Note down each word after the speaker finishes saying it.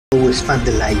is fan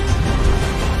delight.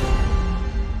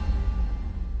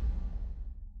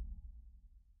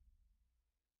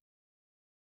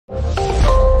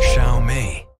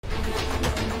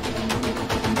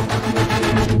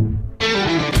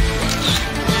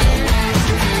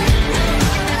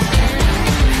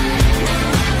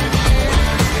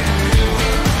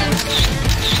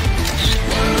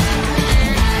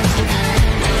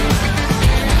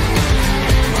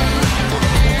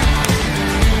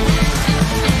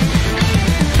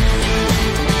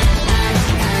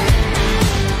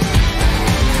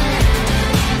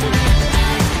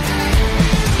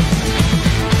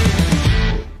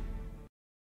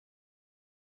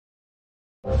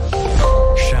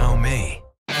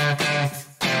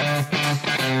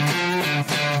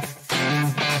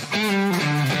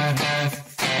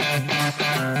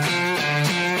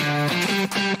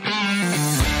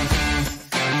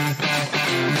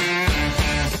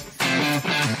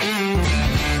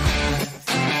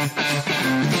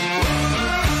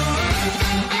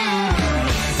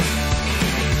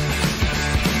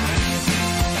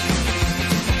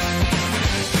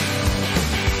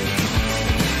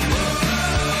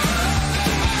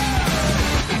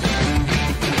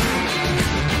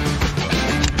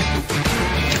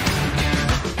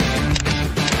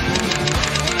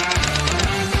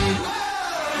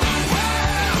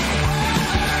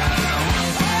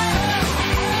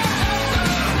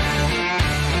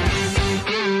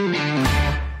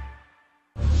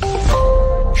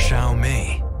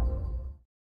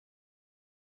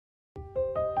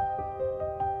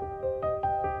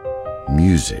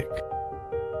 Music,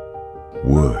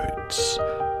 words,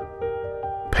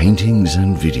 paintings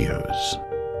and videos.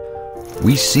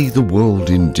 We see the world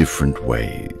in different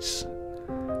ways.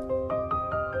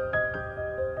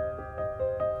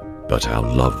 But our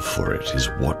love for it is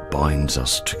what binds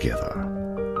us together.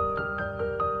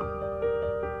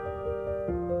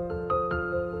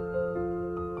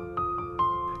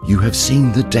 You have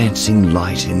seen the dancing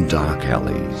light in dark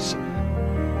alleys,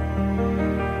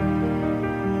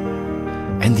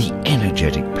 and the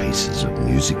energetic paces of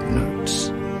music notes,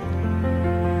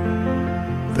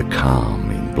 the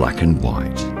calm in black and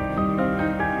white,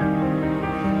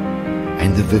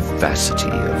 and the vivacity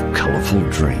of colourful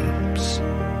dreams.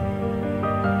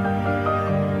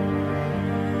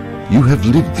 You have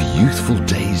lived the youthful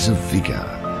days of vigour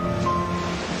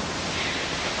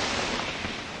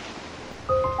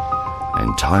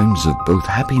and times of both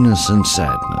happiness and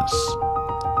sadness.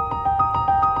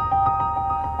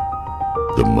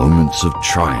 The moments of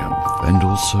triumph and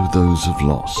also those of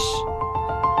loss.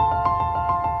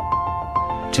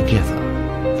 Together,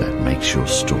 that makes your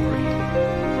story.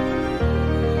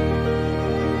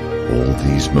 All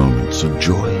these moments of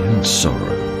joy and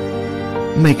sorrow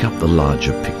make up the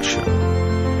larger picture.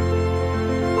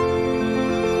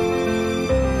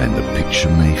 And the picture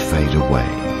may fade away,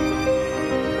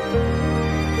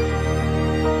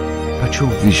 but your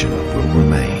vision will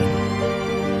remain.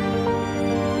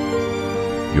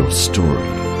 Your story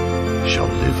shall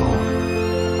live on.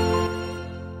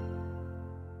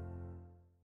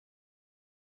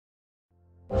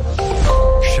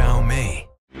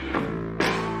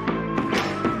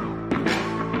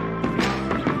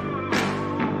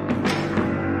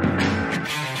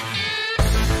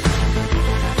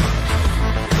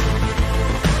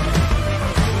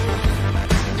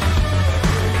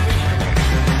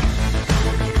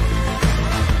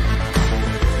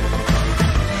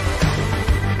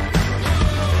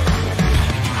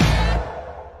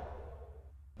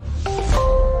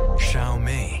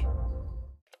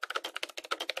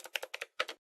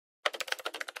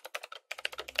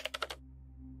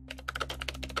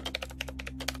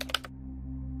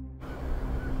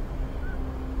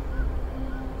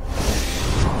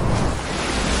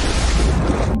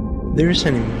 There is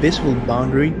an invisible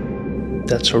boundary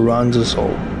that surrounds us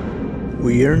all.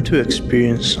 We yearn to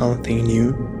experience something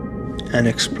new and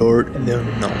explore the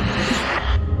unknown.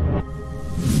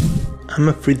 I'm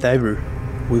a free diver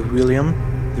with William,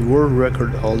 the world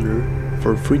record holder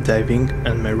for free diving,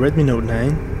 and my Redmi Note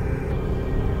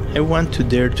 9. I want to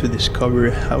dare to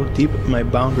discover how deep my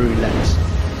boundary lies.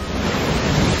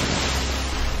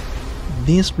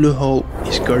 This blue hole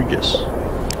is gorgeous.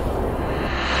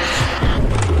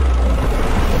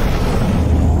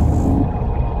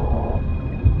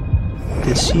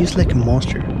 The sea is like a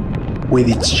monster, with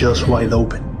its jaws wide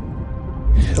open.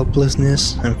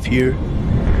 Helplessness and fear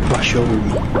wash over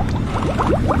me.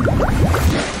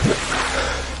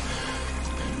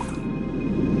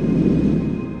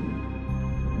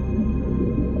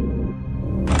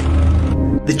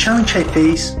 The challenge I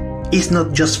face is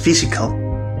not just physical.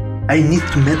 I need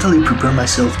to mentally prepare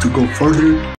myself to go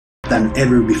further than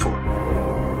ever before.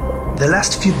 The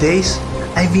last few days,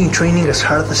 I've been training as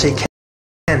hard as I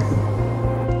can,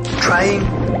 trying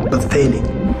but failing.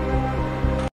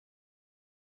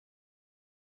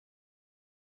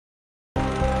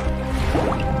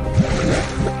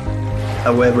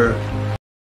 However,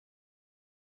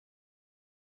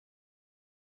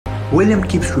 William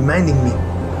keeps reminding me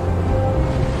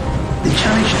the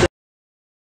challenge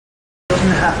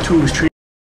doesn't have to restrict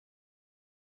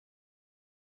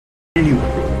you,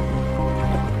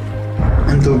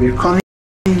 and overcoming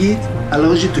it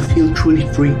allows you to feel truly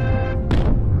free.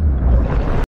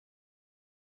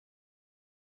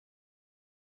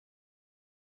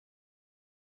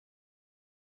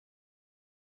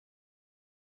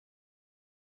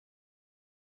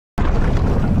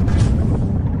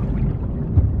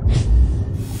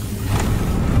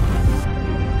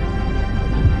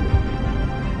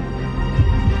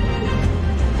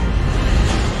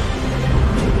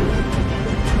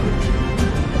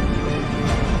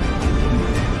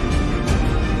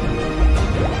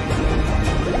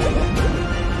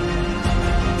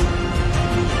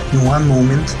 In one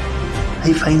moment,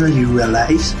 I finally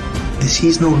realize the sea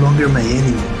is no longer my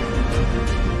enemy.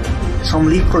 Some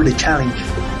live for the challenge,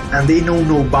 and they know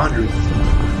no boundaries.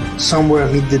 Somewhere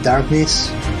amid the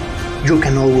darkness, you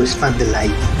can always find the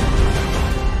light.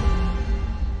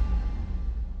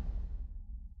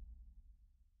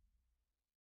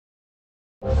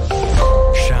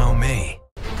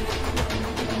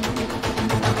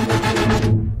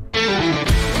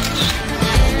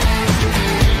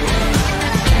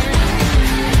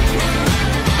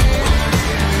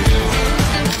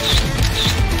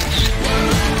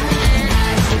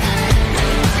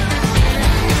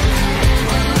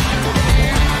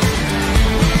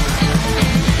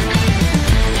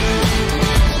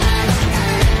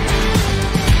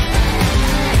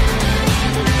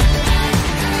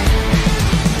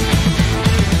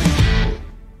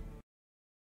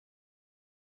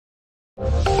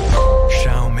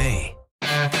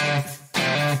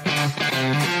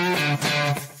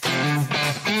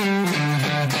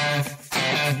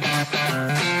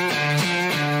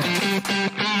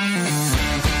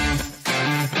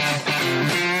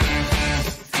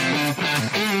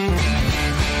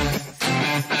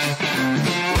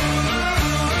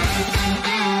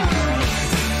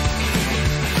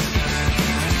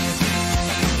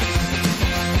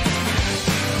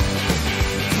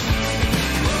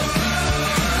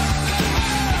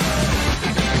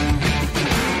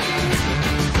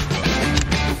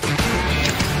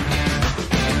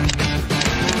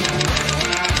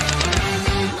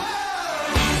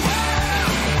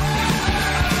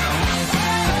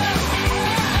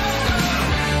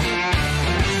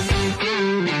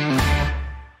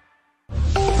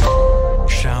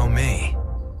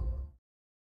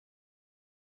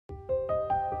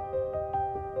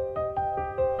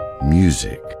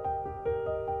 Music,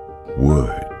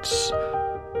 words,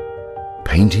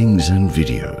 paintings and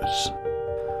videos.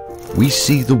 We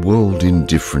see the world in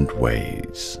different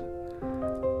ways.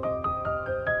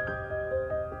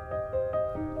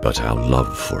 But our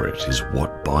love for it is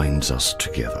what binds us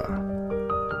together.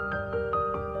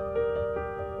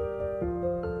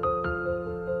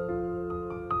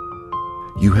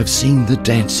 You have seen the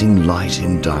dancing light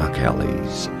in dark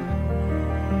alleys,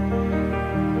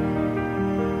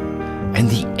 and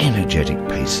the energetic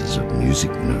paces of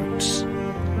music notes,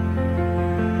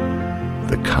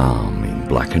 the calm in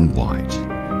black and white,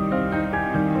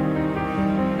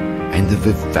 and the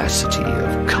vivacity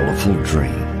of colourful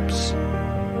dreams.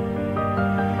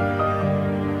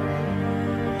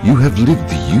 You have lived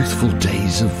the youthful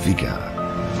days of vigour,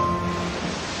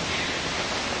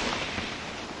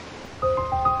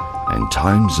 and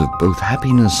times of both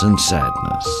happiness and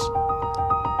sadness.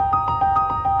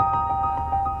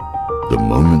 The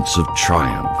moments of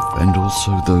triumph and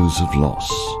also those of loss.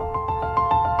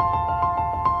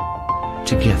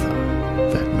 Together,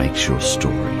 that makes your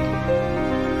story.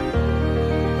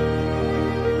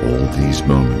 All these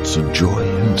moments of joy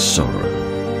and sorrow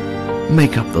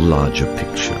make up the larger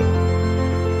picture.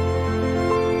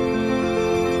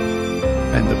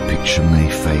 And the picture may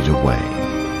fade away,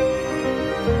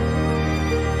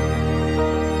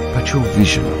 but your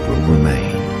vision will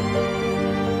remain.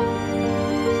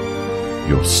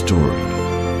 Your story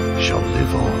shall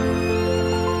live on.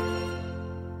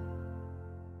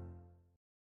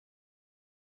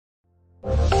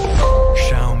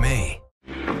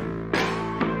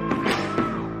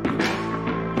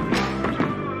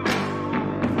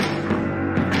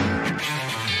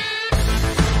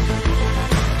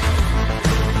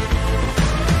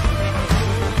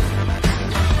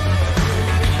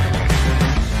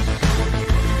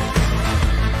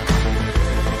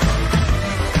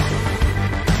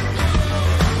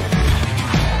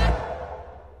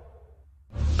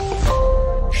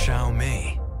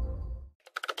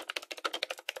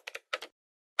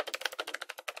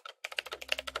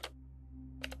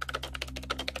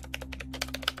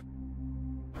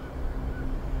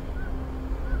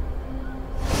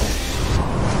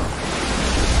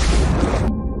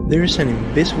 There is an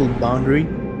invisible boundary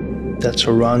that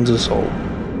surrounds us all.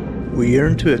 We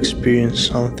yearn to experience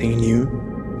something new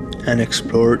and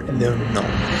explore the unknown.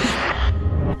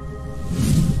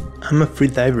 I'm a free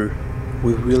diver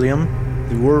with William,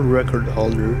 the world record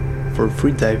holder for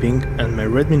free diving, and my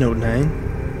Redmi Note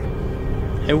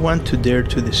 9. I want to dare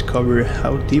to discover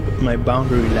how deep my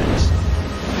boundary lies.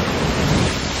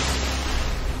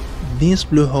 This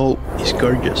blue hole is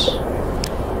gorgeous.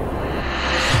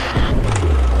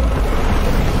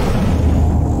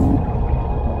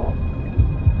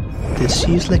 The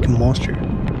sea is like a monster,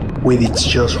 with its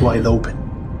jaws wide open.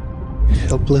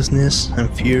 Helplessness and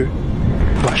fear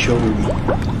wash over me.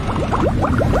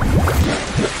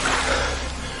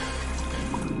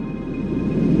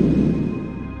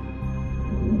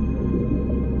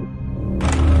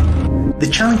 The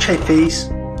challenge I face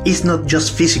is not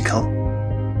just physical.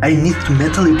 I need to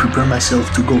mentally prepare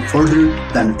myself to go further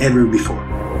than ever before.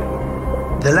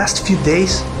 The last few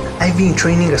days, I've been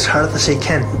training as hard as I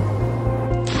can.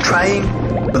 Trying,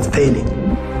 but failing.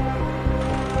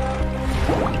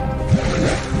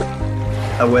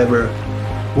 However,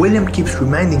 William keeps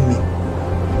reminding me,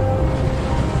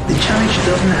 the challenge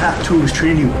doesn't have to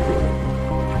restrain you,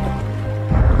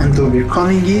 and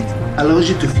overcoming it allows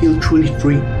you to feel truly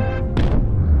free.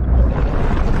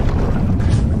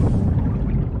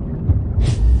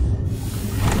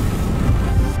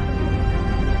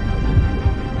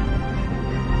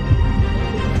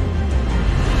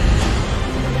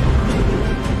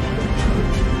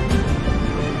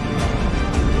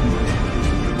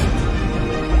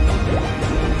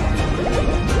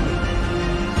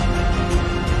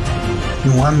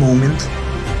 In one moment,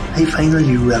 I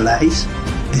finally realize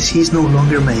the sea is no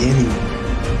longer my enemy.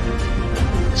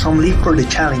 Some live for the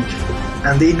challenge,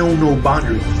 and they know no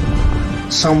boundaries.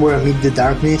 Somewhere amid the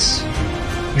darkness,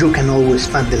 you can always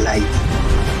find the light.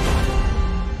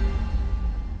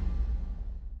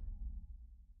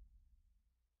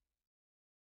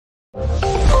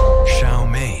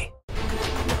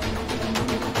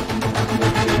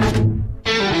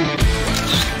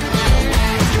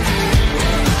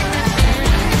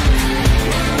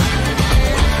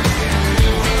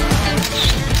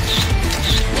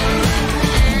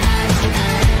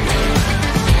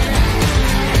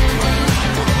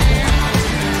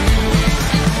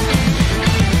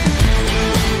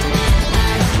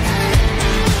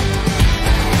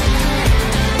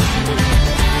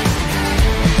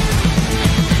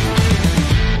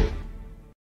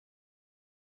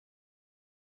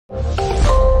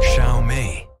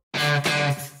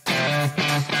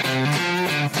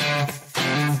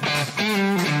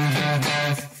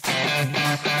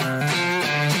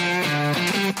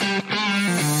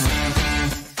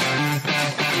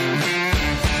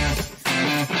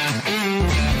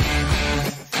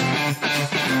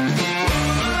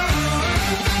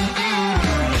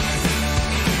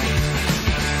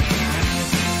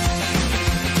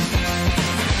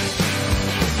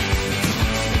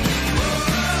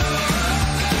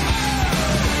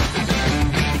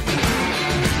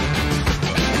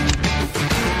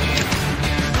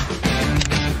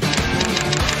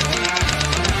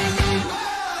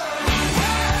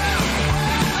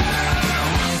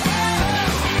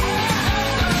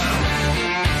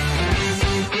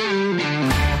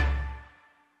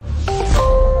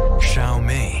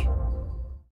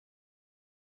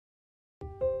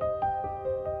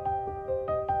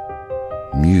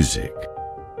 Music,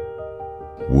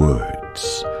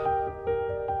 words,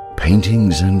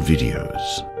 paintings and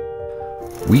videos.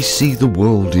 We see the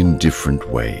world in different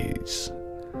ways.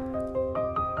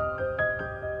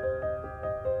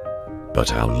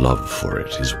 But our love for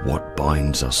it is what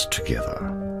binds us together.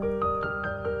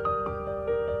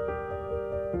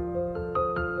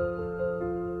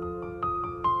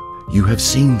 You have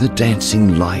seen the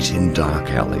dancing light in dark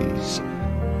alleys,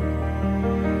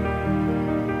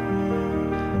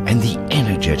 and the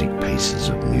energetic paces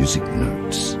of music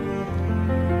notes,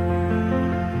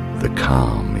 the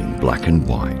calm in black and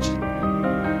white,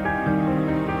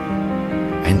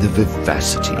 and the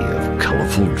vivacity of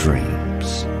colourful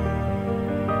dreams.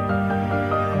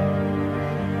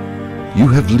 You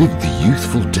have lived the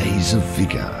youthful days of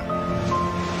vigour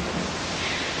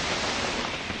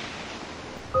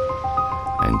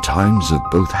and times of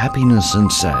both happiness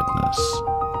and sadness.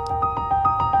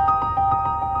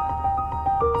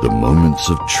 The moments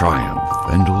of triumph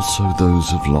and also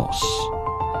those of loss.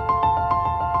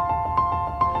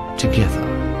 Together,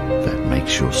 that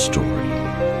makes your story.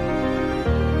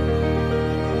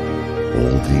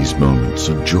 All these moments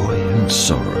of joy and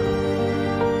sorrow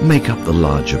make up the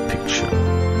larger picture.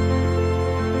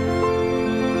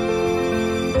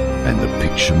 and the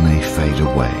picture may fade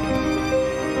away.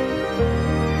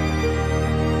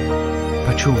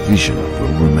 But your vision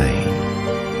will remain.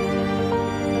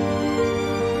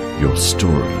 Your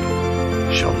story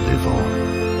shall live on.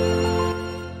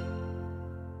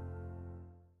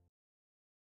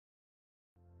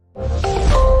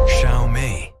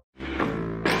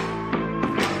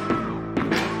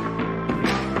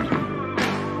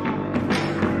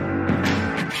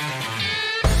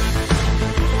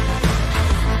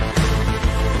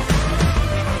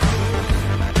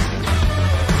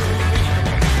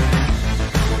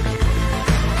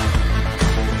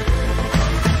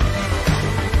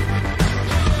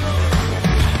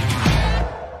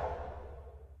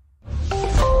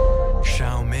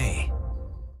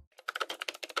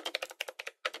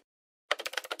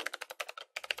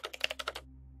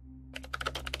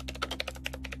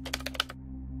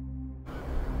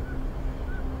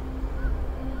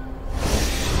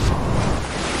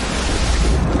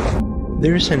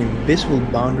 There is an invisible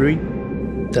boundary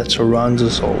that surrounds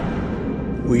us all.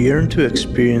 We yearn to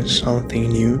experience something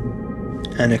new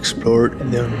and explore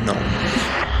the unknown.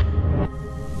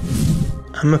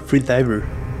 I'm a freediver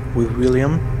with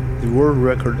William, the world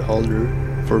record holder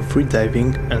for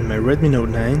freediving, and my Redmi Note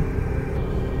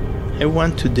 9. I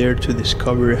want to dare to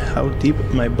discover how deep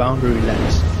my boundary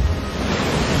lies.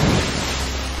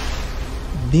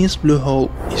 This blue hole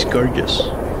is gorgeous.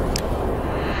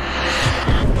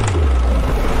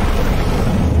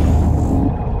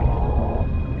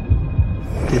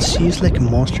 The sea is like a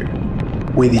monster,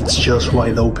 with its jaws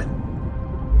wide open.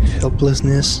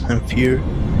 Helplessness and fear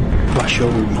wash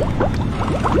over me.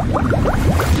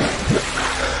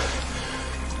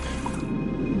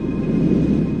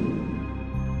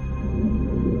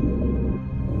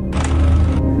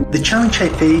 The challenge I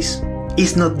face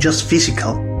is not just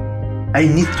physical. I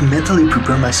need to mentally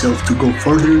prepare myself to go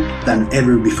further than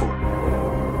ever before.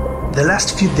 The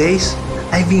last few days,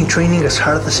 I've been training as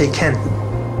hard as I can.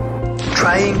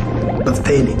 Trying, but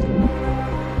failing.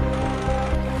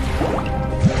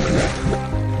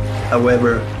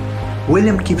 However,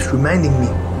 William keeps reminding me,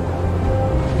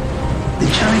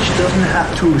 the challenge doesn't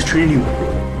have to restrain you,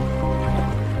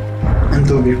 and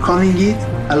overcoming it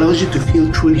allows you to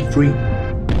feel truly free.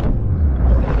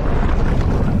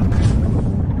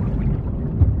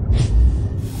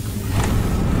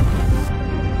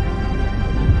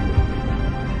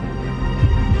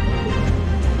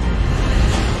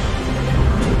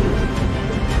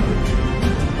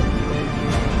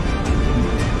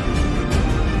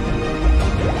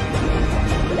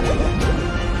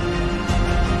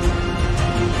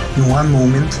 In one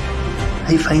moment,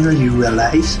 I finally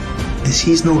realize the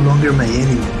sea is no longer my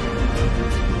enemy.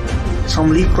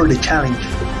 Some live for the challenge,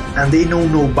 and they know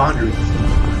no boundaries.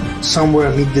 Somewhere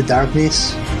amid the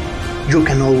darkness, you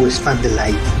can always find the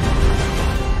light.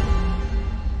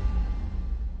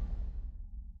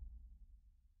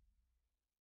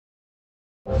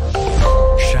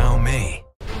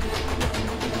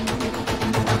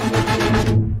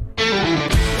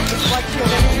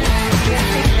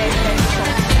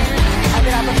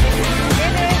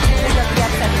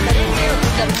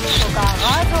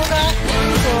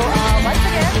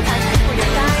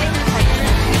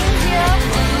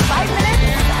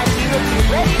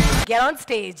 Get on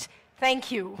stage.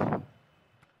 Thank you.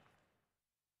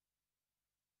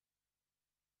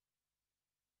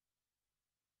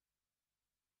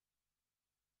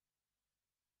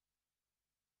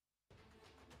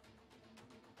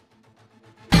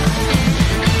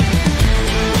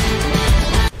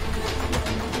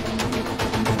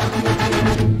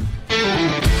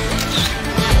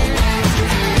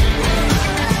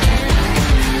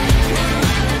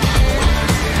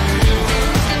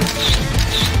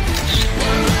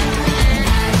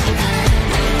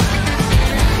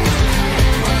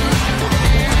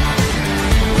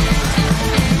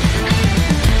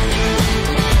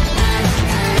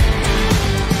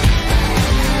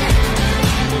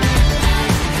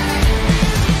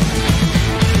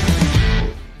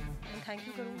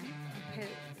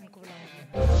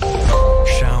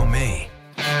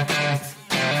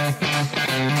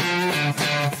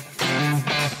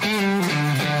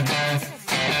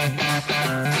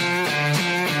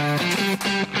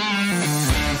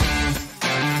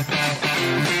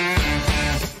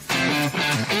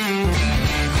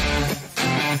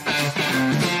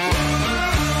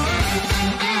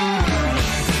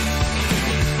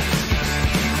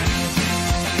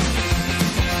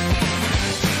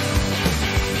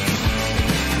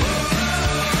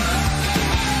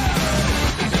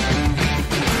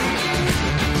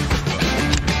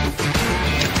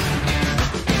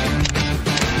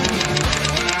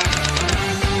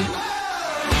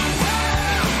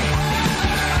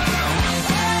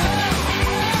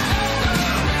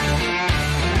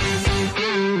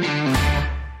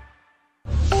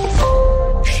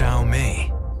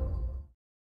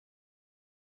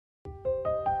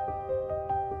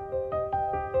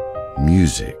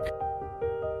 music,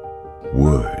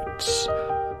 words,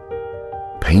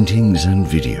 paintings and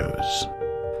videos,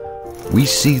 we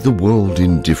see the world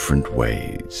in different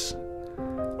ways.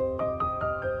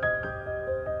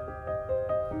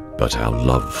 But our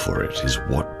love for it is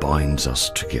what binds us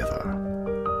together.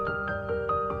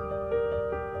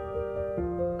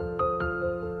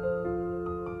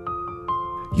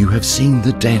 You have seen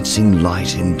the dancing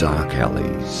light in dark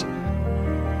alleys,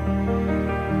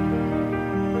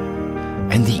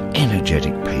 and the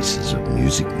energetic paces of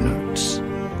music notes,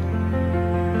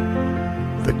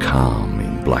 the calm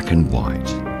in black and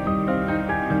white,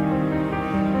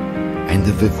 and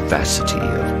the vivacity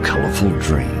of colourful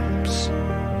dreams.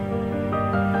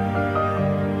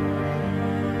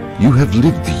 You have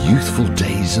lived the youthful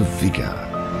days of vigour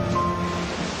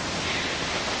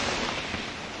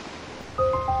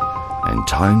and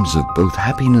times of both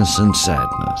happiness and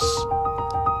sadness,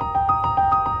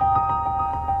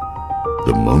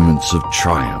 the moments of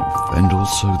triumph and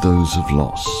also those of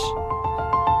loss.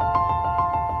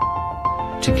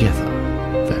 Together,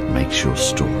 that makes your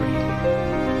story.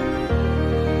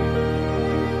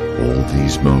 All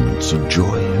these moments of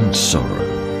joy and sorrow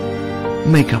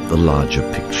make up the larger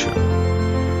picture.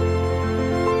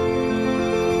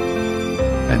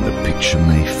 And the picture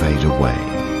may fade away,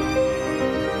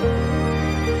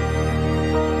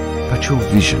 but your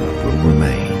vision will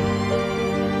remain.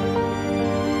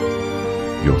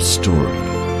 Your story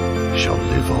shall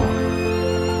live on.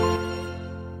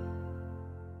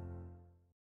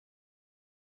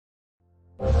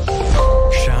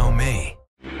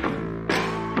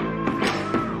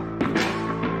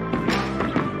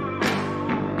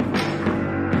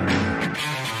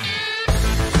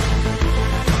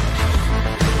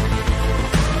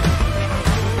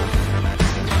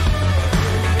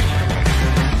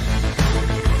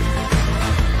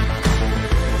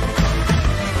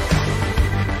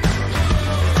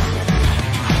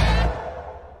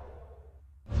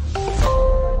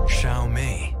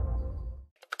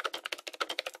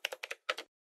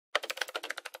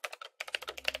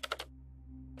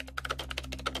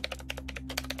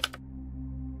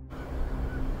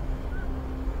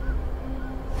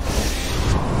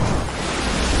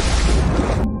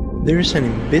 There is an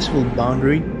invisible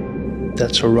boundary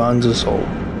that surrounds us all.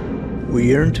 We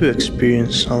yearn to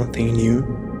experience something new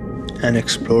and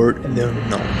explore the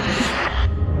unknown.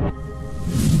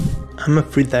 I'm a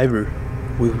free diver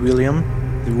with William,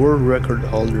 the world record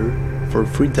holder for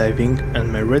free diving,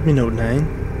 and my Redmi Note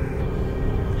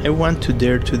 9. I want to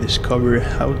dare to discover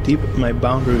how deep my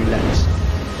boundary lies.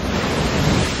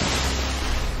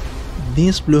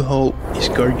 This blue hole is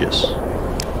gorgeous.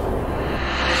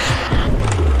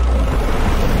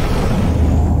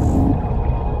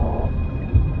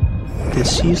 The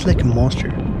sea is like a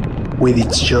monster, with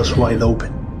its jaws wide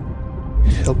open.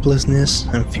 Helplessness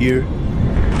and fear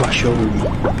wash over me.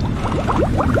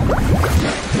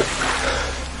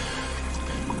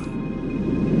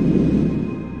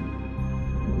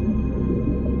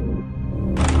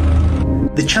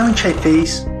 The challenge I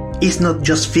face is not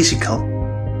just physical.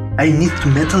 I need to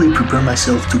mentally prepare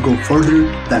myself to go further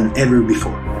than ever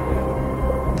before.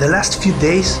 The last few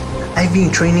days, I've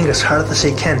been training as hard as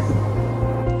I can.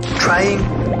 Trying,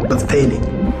 but failing.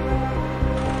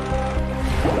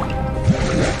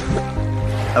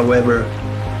 However,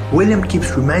 William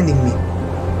keeps reminding me,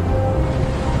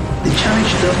 the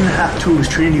challenge doesn't have to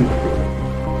restrain you,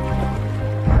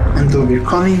 and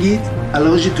overcoming it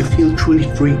allows you to feel truly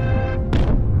free.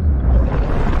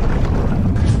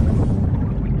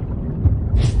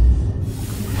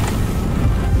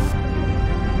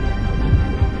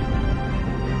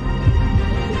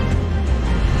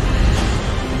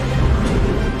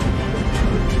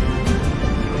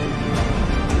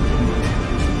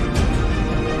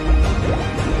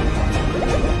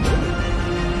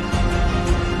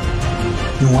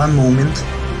 In one moment,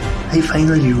 I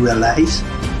finally realize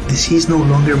the sea is no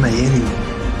longer my enemy.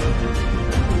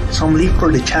 Some live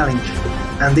for the challenge,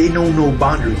 and they know no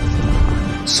boundaries.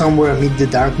 Somewhere amid the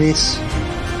darkness,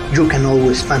 you can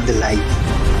always find the light.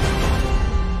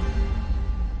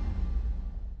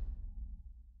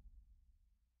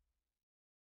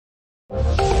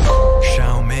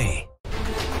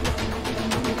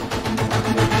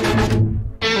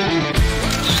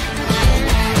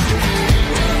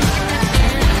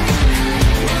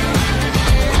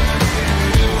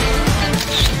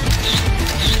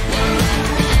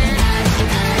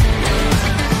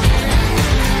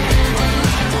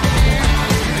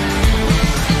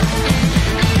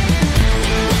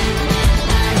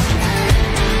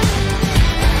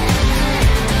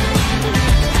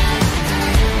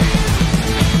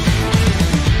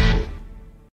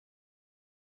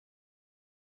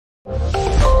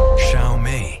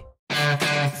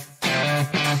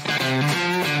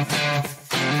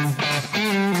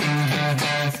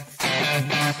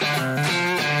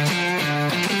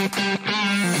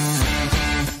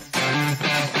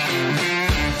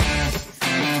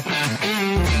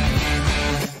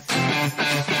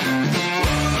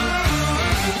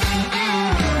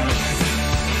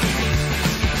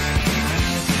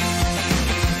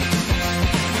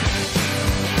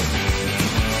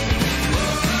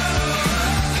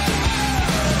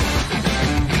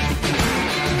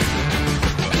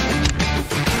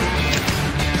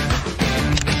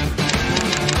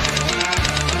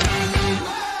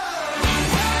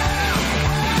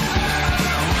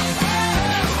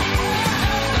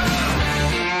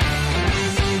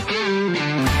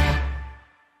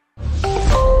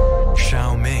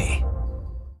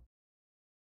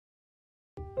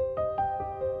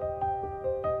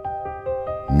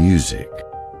 Music,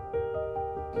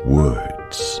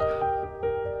 words,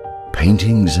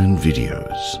 paintings and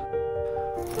videos.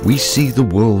 We see the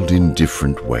world in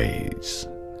different ways.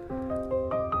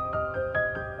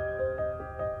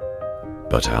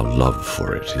 But our love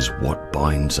for it is what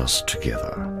binds us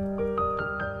together.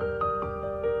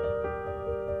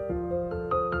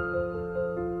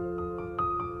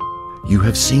 You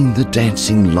have seen the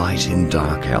dancing light in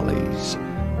dark alleys,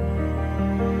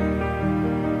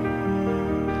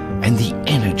 and the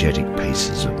energetic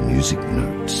paces of music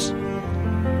notes,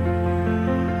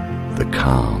 the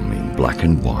calm in black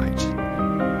and white,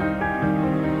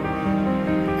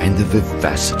 and the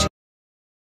vivacity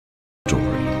of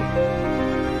story.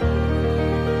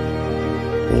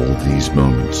 All these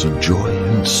moments of joy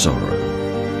and sorrow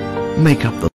make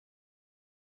up the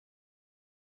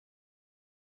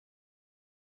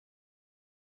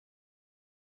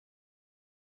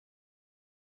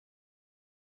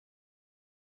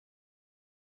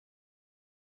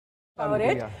about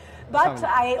it. But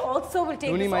I also will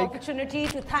take this opportunity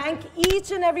to thank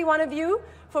each and every one of you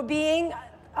for being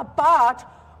a part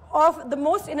of the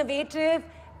most innovative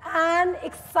and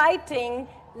exciting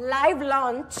live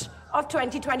launch of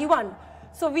 2021.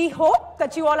 So we hope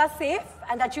that you all are safe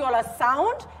and that you all are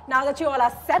sound. Now that you all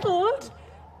are settled,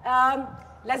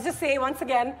 let's just say once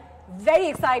again, very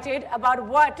excited about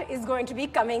what is going to be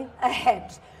coming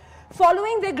ahead.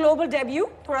 Following their global debut,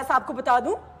 thoda sa aapko bata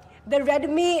दूं, the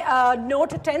Redmi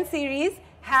Note 10 series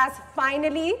has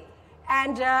finally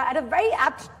and at a very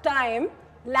apt time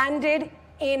landed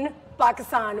in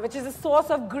Pakistan, which is a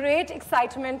source of great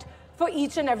excitement for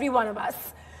each and every one of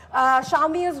us.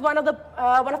 Xiaomi is one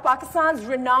of Pakistan's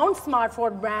renowned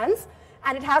smartphone brands,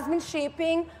 and it has been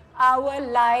shaping our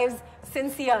lives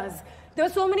since years. There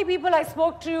were so many people I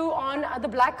spoke to on the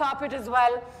black carpet as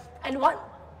well, and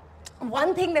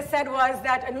one thing they said was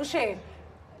that, Anushe,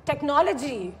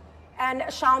 technology and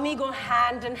Xiaomi go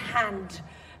hand in hand.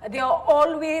 They are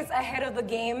always ahead of the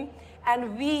game,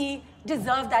 and we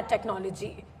deserve that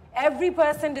technology. Every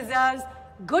person deserves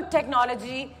good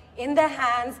technology in their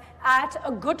hands at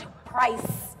a good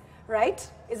price, right?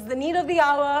 It's the need of the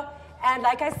hour, and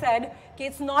like I said,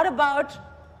 it's not about,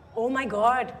 oh my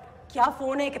God, kya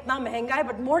phone hai, kitna mehenga hai,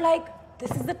 but more like,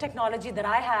 this is the technology that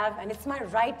I have, and it's my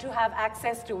right to have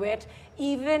access to it,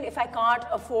 even if I can't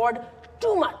afford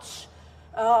too much.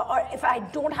 Or if I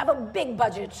don't have a big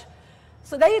budget.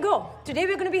 So there you go. Today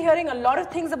we're going to be hearing a lot of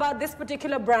things about this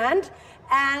particular brand,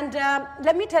 and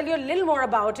let me tell you a little more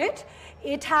about it.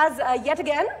 It has yet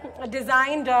again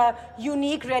designed a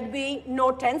unique Redmi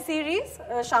Note 10 series.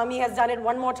 Xiaomi has done it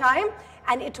one more time,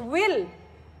 and it will,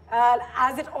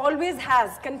 as it always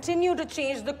has, continue to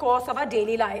change the course of our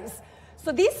daily lives.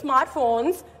 So these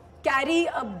smartphones carry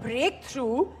a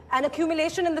breakthrough and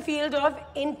accumulation in the field of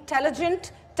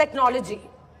intelligent technology.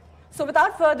 So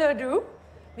without further ado,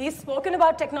 we've spoken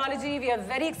about technology, we are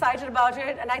very excited about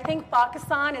it, and I think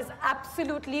Pakistan is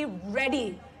absolutely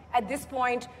ready at this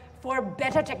point for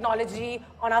better technology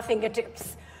on our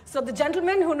fingertips. So the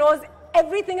gentleman who knows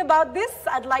everything about this,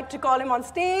 I'd like to call him on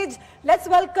stage. Let's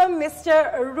welcome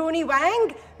Mr. Rooney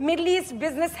Wang, Middle East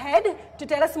business head, to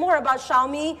tell us more about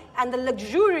Xiaomi and the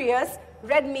luxurious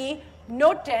Redmi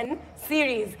Note 10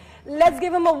 series. Let's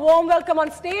give him a warm welcome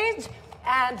on stage.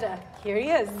 And here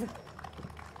he is.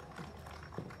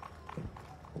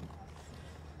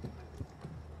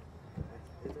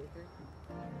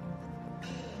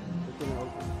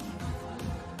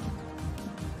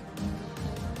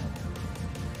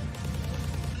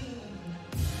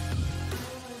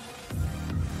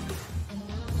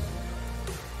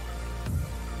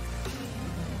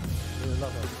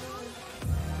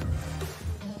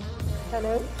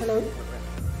 Hello, hello.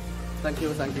 Thank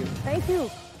you, thank you. Thank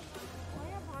you.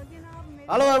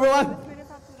 Hello everyone.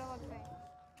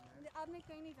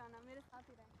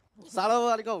 Assalamu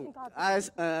alaikum.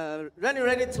 As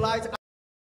ready tonight,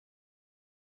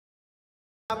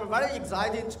 I'm very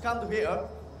excited to come to here,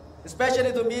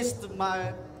 especially to meet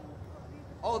my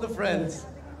old friends.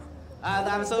 And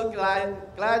I'm so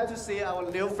glad to see our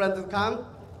new friends come.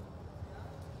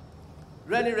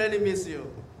 really, really miss you,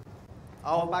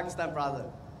 our Pakistan brother.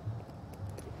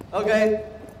 Okay,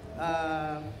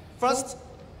 first,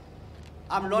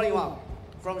 I'm Ronnie Wang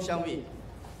from Xiaomi.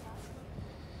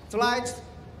 Tonight,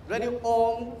 really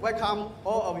warm welcome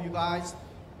all of you guys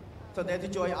today to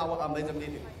join our amazing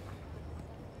meeting.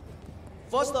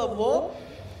 First of all,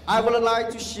 I would like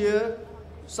to share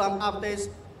some updates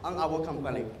on our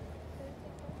company.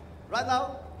 Right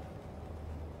now,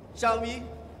 Xiaomi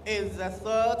is the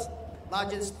third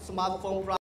largest smartphone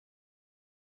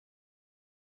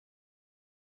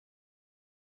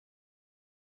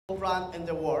brand in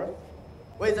the world,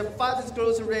 with the fastest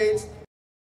growth rate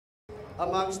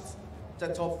amongst the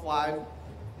top 5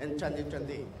 in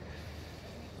 2020.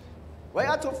 We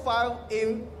are top 5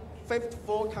 in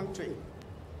 54 countries.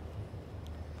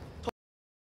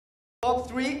 Top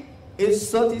 3 in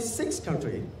 36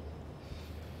 countries.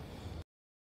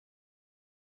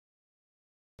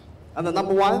 And the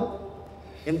number 1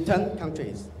 in 10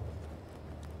 countries.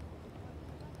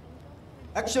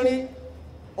 Actually,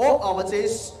 all of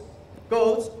this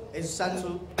goals is sent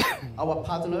to our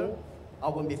partner,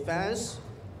 our fans,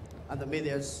 and the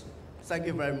medias. Thank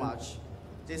you very much.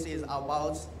 This is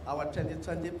about our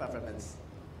 2020 performance.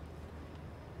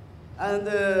 And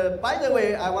by the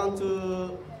way, I want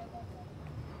to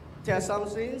tell some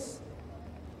things.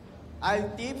 I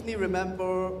deeply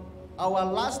remember our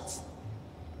last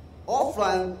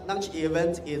offline launch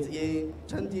event is in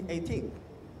 2018.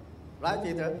 Right,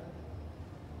 Peter?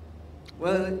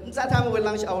 Well, that time we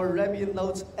launched our Redmi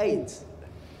Note 8.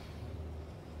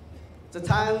 The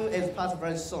time is passed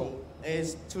very soon.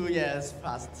 It's 2 years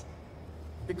past.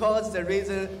 Because the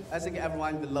reason, I think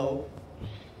everyone will know,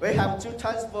 we have 2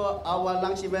 times for our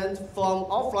launch event from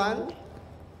offline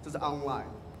to the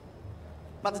online.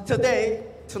 But today,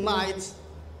 tonight,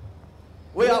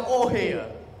 we are all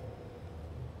here.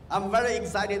 I'm very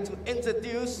excited to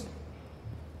introduce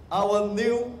our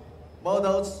new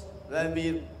models,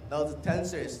 Redmi Note 10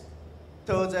 series,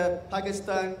 to the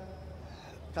Pakistan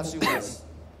consumers.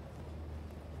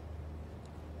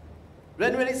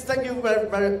 Really, thank you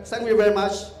very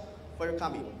much for your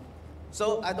coming.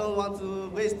 So I don't want to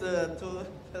waste the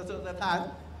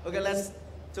time. Okay, let's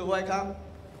welcome.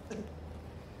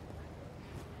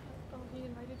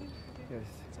 Yes.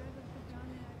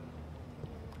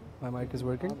 My mic is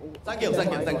working? Thank you.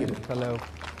 Hello.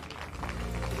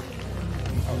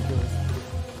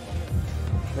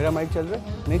 मेरा mic चल रहा है?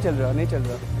 नहीं चल रहा. नहीं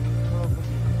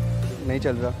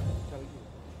चल रहा.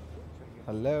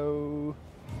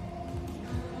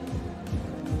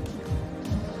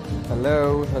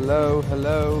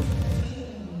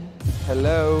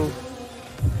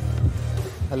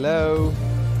 Hello.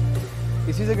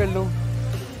 इसी से कर लूँ.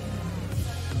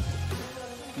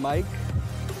 Mic.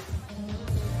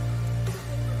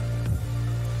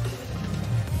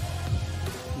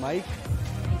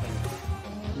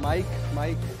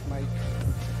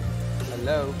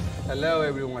 Hello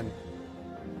everyone.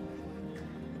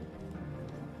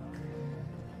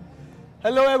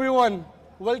 Hello everyone.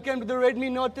 Welcome to the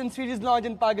Redmi Note 10 series launch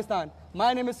in Pakistan.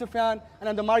 My name is Sufyan and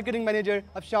I'm the marketing manager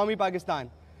of Xiaomi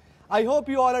Pakistan. I hope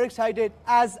you all are excited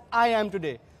as I am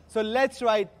today. So let's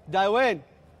dive in.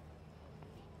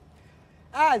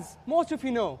 As most of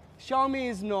you know, Xiaomi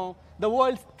is now the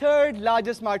world's 3rd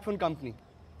largest smartphone company.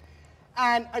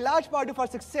 And a large part of our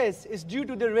success is due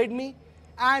to the Redmi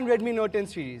and Redmi Note 10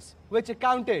 series, which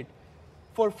accounted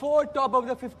for 4 top of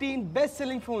the 15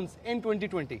 best-selling phones in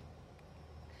 2020.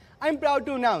 I'm proud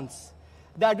to announce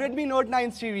that Redmi Note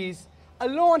 9 series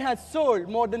alone has sold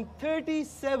more than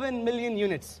 37 million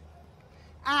units.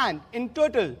 And in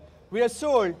total, we have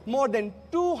sold more than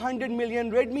 200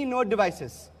 million Redmi Note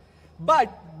devices.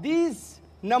 But these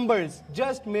numbers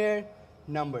just mere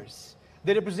numbers.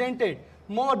 They represented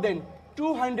more than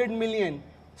 200 million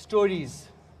stories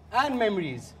and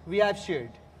memories we have shared.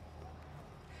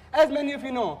 As many of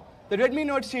you know, the Redmi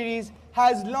Note series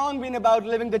has long been about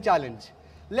living the challenge.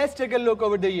 Let's take a look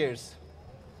over the years.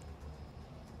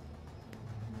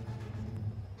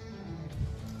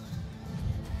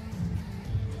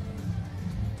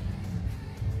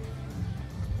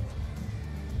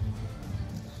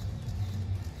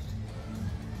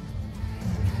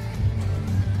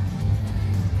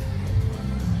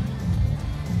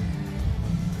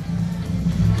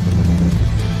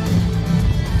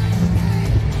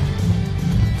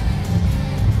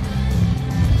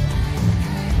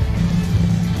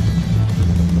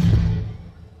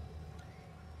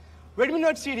 Redmi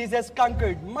Note series has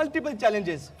conquered multiple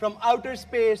challenges from outer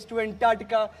space to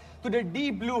Antarctica to the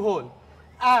deep blue hole.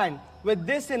 And with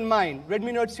this in mind,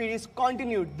 Redmi Note series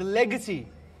continued the legacy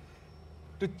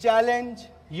to challenge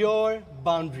your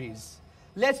boundaries.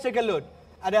 Let's take a look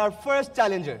at our first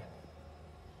challenger.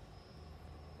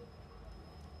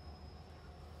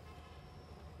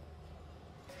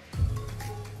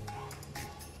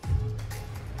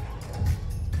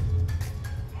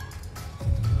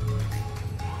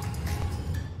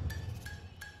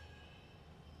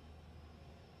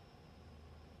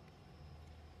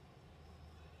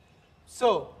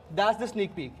 So, that's the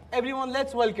sneak peek. Everyone,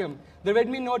 let's welcome the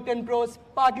Redmi Note 10 Pro's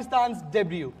Pakistan's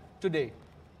debut today.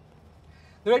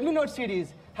 The Redmi Note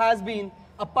series has been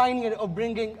a pioneer of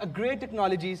bringing great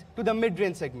technologies to the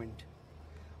mid-range segment.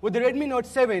 With the Redmi Note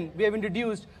 7, we have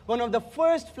introduced one of the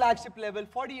first flagship-level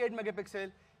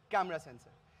 48-megapixel camera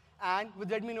sensor. And with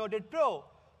Redmi Note 8 Pro,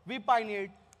 we pioneered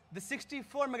the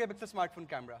 64-megapixel smartphone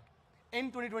camera.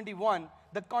 In 2021,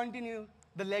 they continue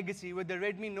the legacy with the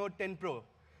Redmi Note 10 Pro.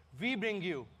 We bring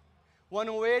you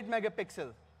 108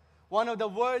 megapixel, one of the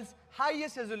world's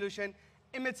highest resolution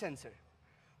image sensor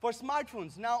for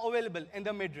smartphones now available in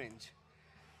the mid-range.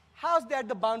 How's that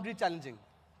the boundary challenging?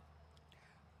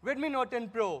 Redmi Note 10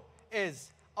 Pro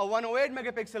is a 108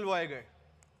 megapixel Voyager.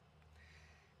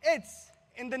 It's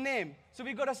in the name, so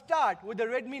we got to start with the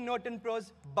Redmi Note 10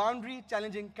 Pro's boundary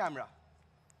challenging camera.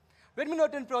 Redmi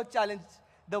Note 10 Pro challenged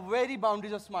the very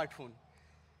boundaries of smartphone.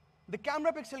 The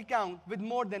camera pixel count with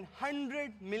more than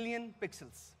 100 million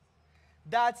pixels.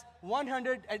 That's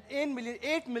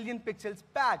 108 million pixels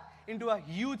packed into a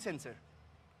huge sensor.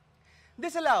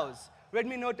 This allows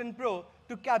Redmi Note 10 Pro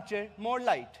to capture more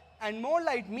light, and more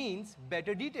light means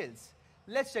better details.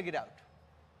 Let's check it out.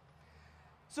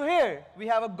 So here we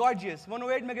have a gorgeous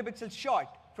 108 megapixel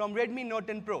shot from Redmi Note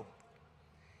 10 Pro.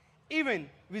 Even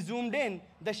we zoomed in,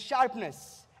 the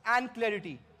sharpness and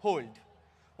clarity hold.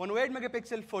 108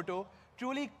 megapixel photo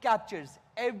truly captures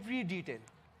every detail.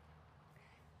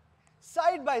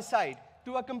 Side by side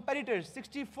to a competitor's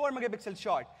 64 megapixel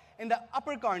shot, in the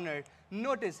upper corner,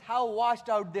 notice how washed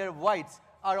out their whites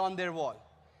are on their wall.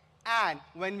 And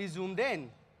when we zoomed in,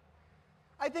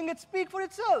 I think it speaks for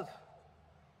itself.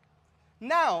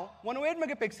 Now, 108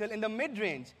 megapixel in the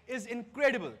mid-range is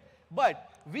incredible,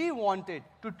 but we wanted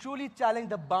to truly challenge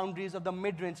the boundaries of the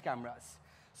mid-range cameras.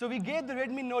 So we gave the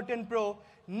Redmi Note 10 Pro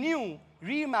new,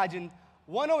 reimagined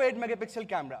 108 megapixel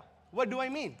camera. What do I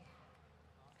mean?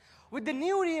 With the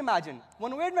new reimagined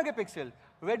 108 megapixel,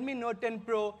 Redmi Note 10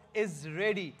 Pro is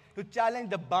ready to challenge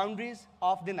the boundaries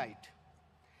of the night.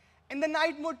 In the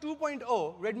night mode 2.0,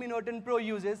 Redmi Note 10 Pro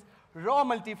uses raw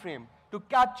multi-frame to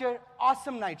capture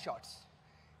awesome night shots.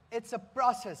 It's a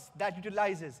process that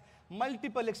utilizes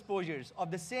multiple exposures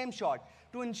of the same shot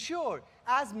to ensure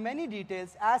as many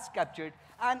details as captured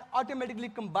and automatically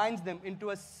combines them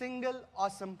into a single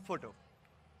awesome photo.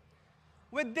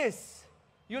 With this,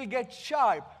 you'll get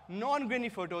sharp, non-grainy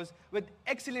photos with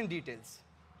excellent details.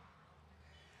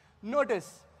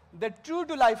 Notice the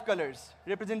true-to-life colors,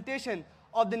 representation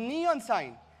of the neon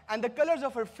sign, and the colors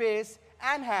of her face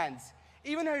and hands.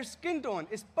 Even her skin tone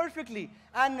is perfectly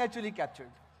and naturally captured.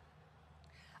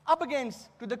 Up against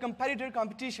to the competitor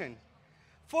competition,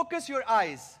 focus your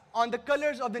eyes on the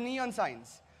colors of the neon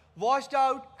signs, washed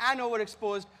out and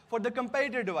overexposed for the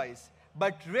competitor device,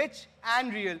 but rich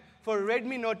and real for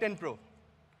Redmi Note 10 Pro.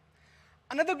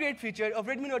 Another great feature of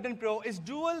Redmi Note 10 Pro is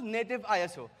dual native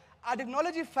ISO, a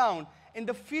technology found in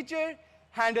the feature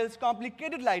handles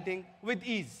complicated lighting with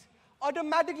ease,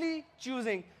 automatically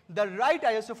choosing the right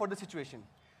ISO for the situation.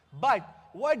 But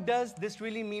what does this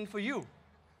really mean for you,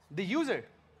 the user?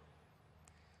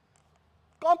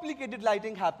 Complicated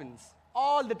lighting happens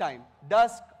all the time,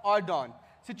 dusk or dawn.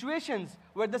 Situations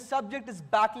where the subject is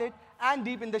backlit and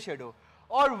deep in the shadow,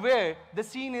 or where the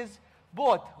scene is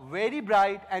both very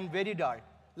bright and very dark,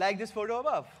 like this photo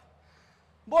above.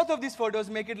 Both of these photos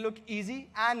make it look easy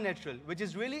and natural, which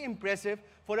is really impressive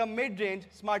for a mid-range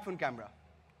smartphone camera.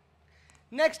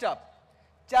 Next up,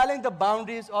 challenge the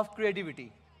boundaries of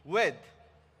creativity with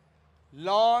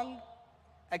long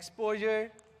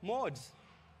exposure modes.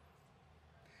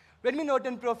 Redmi Note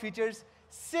 10 Pro features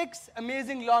 6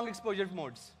 amazing long exposure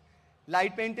modes: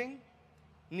 light painting,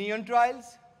 neon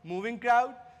trials, moving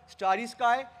crowd, starry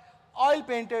sky, oil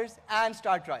painters, and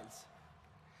star trials.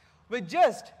 With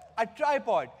just a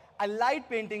tripod, a light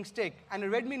painting stick, and a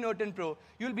Redmi Note 10 Pro,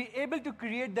 you'll be able to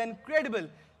create the incredible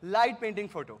light painting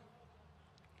photo.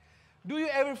 Do you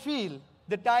ever feel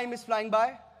the time is flying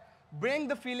by? Bring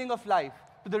the feeling of life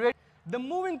to the Redmi. The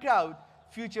moving crowd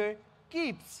feature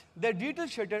keeps the detail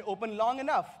shutter open long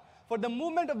enough for the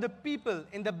movement of the people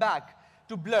in the back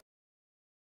to blur,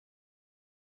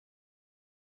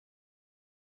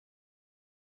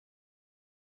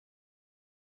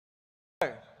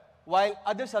 while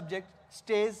other subject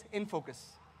stays in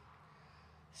focus.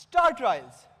 Star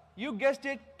trials you guessed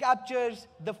it, captures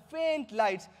the faint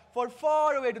lights for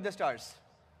far away to the stars.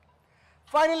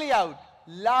 Finally out,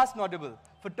 last notable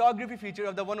photography feature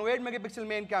of the 108 megapixel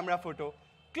main camera photo,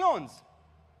 clones.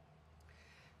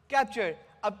 Capture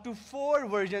up to 4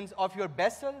 versions of your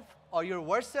best self, or your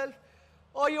worst self,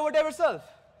 or your whatever self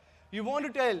you want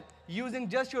to tell using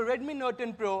just your Redmi Note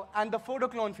 10 Pro and the photo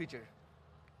clone feature.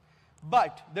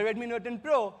 But the Redmi Note 10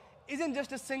 Pro isn't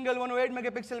just a single 108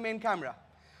 megapixel main camera.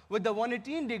 With the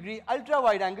 118-degree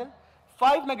ultra-wide angle,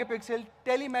 5 megapixel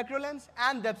tele-macro lens,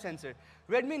 and depth sensor,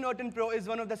 Redmi Note 10 Pro is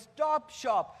one of the top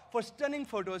shop for stunning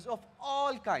photos of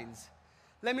all kinds.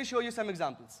 Let me show you some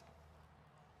examples.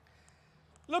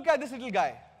 Look at this little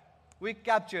guy we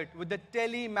captured with the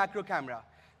tele-macro camera,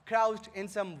 crouched in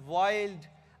some wild,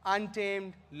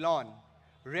 untamed lawn,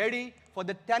 ready for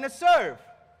the tennis serve.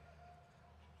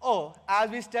 Oh, as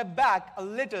we step back a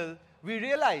little, we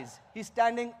realize he's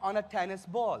standing on a tennis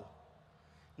ball.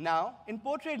 Now, in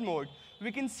portrait mode,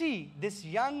 we can see this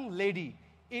young lady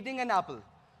eating an apple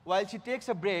while she takes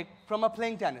a break from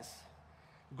playing tennis.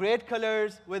 Great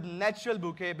colors with natural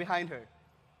bouquet behind her.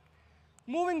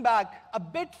 Moving back a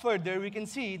bit further, we can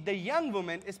see the young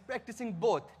woman is practicing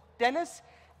both tennis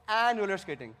and roller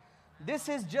skating. This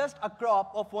is just a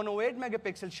crop of 108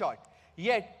 megapixel shot,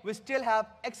 yet we still have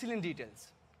excellent details.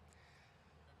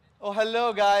 Oh,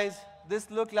 hello, guys.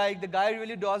 This looked like the guy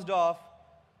really dozed off,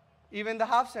 even the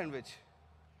half sandwich.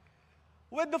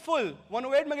 With the full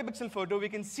 108 megapixel photo, we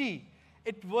can see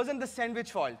it wasn't the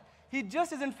sandwich fault. He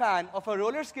just isn't a fan of a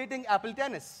roller skating apple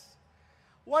tennis.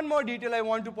 One more detail I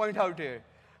want to point out here.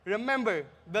 Remember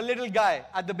the little guy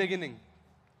at the beginning.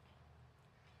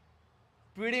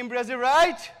 Pretty impressive,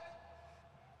 right?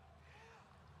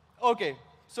 Okay,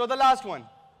 so the last one.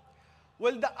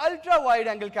 With the ultra-wide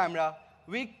angle camera,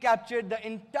 we captured the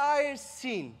entire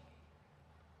scene.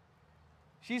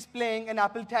 She's playing an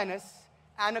apple tennis,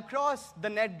 and across the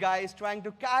net guy is trying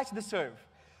to catch the serve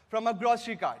from a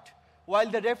grocery cart, while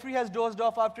the referee has dozed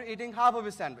off after eating half of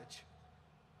his sandwich.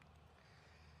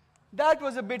 That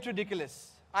was a bit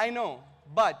ridiculous, I know,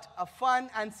 but a fun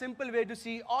and simple way to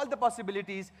see all the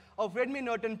possibilities of Redmi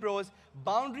Note 10 Pro's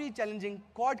boundary-challenging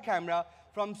quad camera,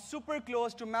 from super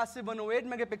close to massive 108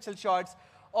 megapixel shots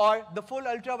or the full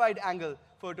ultra-wide angle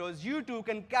photos. You too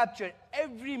can capture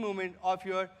every moment of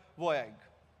your voyage.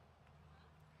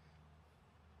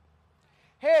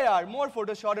 Here are more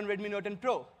photos shot on Redmi Note 10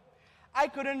 Pro. I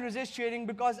couldn't resist sharing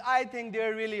because I think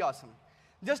they're really awesome.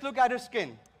 Just look at her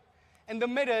skin in the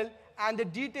middle and the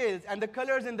details and the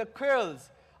colors in the curls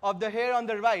of the hair on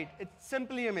the right. It's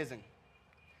simply amazing.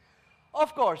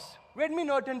 Of course, Redmi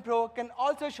Note 10 Pro can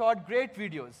also shoot great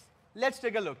videos. Let's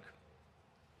take a look.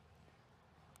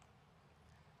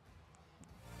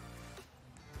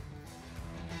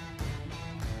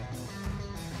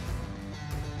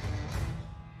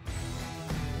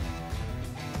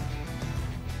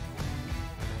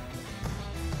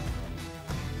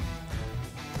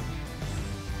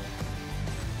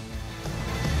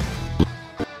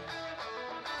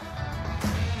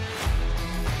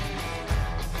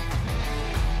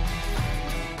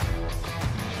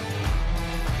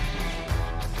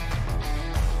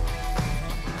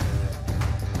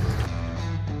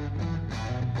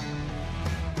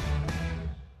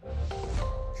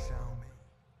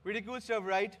 Pretty cool stuff,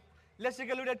 right? Let's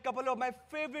take a look at a couple of my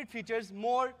favorite features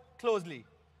more closely.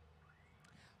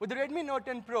 With the Redmi Note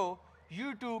 10 Pro,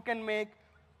 you too can make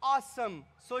awesome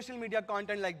social media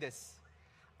content like this.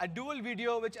 A dual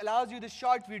video which allows you to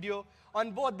shot video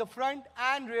on both the front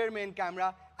and rear main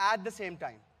camera at the same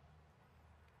time.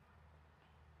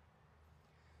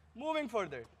 Moving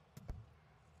further,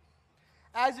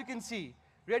 as you can see,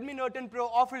 Redmi Note 10 Pro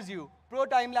offers you Pro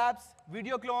time-lapse,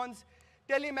 video clones,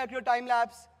 tele-macro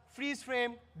time-lapse, freeze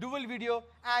frame, dual video,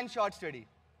 and shot steady.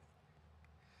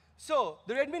 So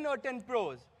the Redmi Note 10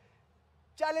 Pro's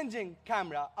challenging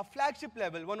camera, a flagship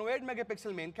level 108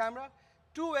 megapixel main camera,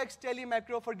 2x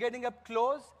tele-macro for getting up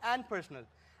close and personal,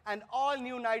 and all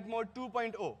new night mode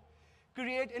 2.0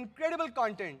 create incredible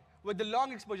content with the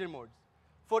long exposure modes,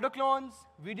 photo clones,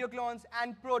 video clones,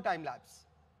 and pro time-lapse.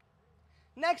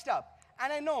 Next up,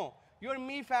 and I know your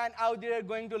Mi fan out there are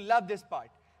going to love this part,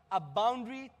 a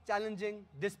boundary-challenging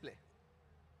display.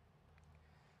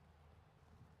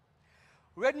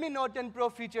 Redmi Note 10 Pro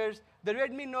features the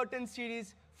Redmi Note 10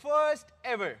 series first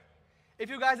ever. If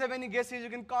you guys have any guesses, you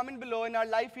can comment below in our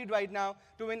live feed right now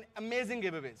to win amazing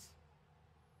giveaways.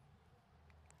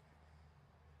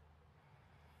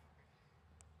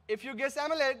 If you guess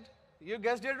AMOLED, you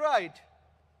guessed it right.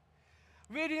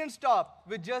 We didn't stop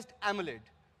with just AMOLED.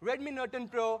 Redmi Note 10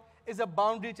 Pro is a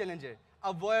boundary challenger,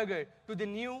 a voyager to the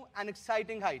new and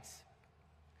exciting heights.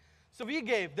 So we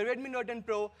gave the Redmi Note 10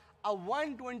 Pro a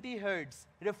 120 Hz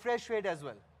refresh rate as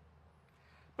well.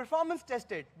 Performance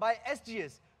tested by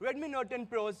SGS, Redmi Note 10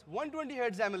 Pro's 120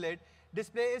 Hz AMOLED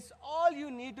display is all you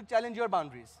need to challenge your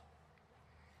boundaries.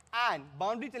 And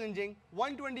boundary challenging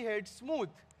 120 Hz smooth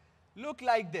look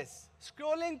like this.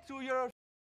 Scrolling through your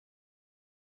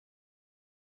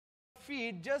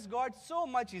feed just got so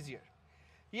much easier.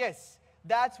 Yes,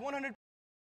 that's 100%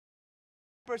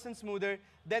 smoother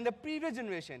than the previous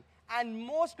generation and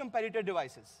most competitor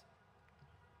devices.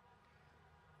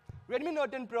 Redmi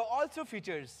Note 10 Pro also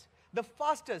features the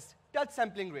fastest touch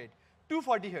sampling rate,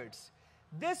 240 Hz.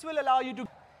 This will allow you to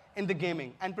in the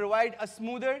gaming and provide a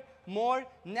smoother, more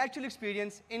natural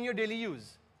experience in your daily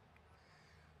use.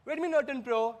 Redmi Note 10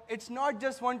 Pro, it's not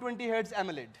just 120 Hz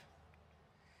AMOLED.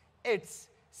 It's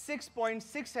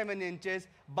 6.67 inches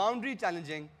boundary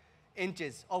challenging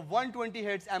inches of 120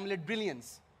 Hz AMOLED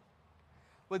brilliance.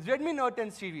 With Redmi Note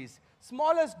 10 series,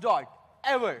 smallest dot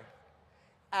ever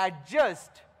at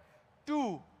just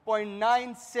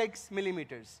 2.96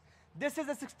 millimeters. This is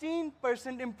a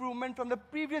 16% improvement from the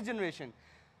previous generation.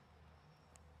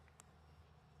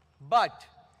 But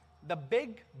the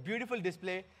big, beautiful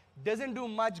display doesn't do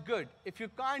much good if you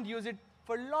can't use it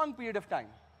for a long period of time.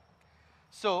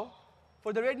 So,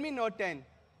 for the Redmi Note 10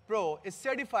 Pro is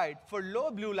certified for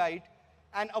low blue light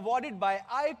and awarded by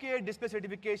Eye Care Display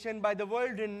certification by the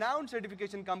world-renowned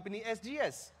certification company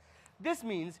SGS. This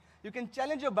means you can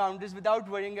challenge your boundaries without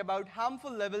worrying about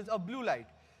harmful levels of blue light,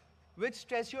 which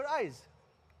stress your eyes.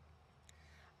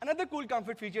 Another cool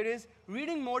comfort feature is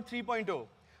Reading Mode 3.0,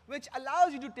 which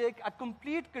allows you to take a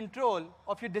complete control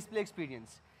of your display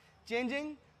experience,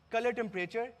 changing color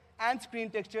temperature and screen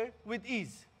texture with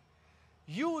ease.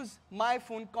 Use my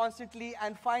phone constantly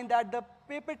and find that the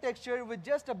paper texture with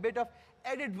just a bit of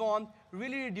added warmth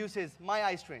really reduces my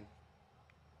eye strain.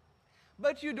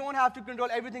 But you don't have to control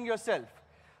everything yourself.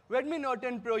 Redmi Note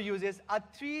 10 Pro uses a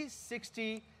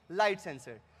 360 light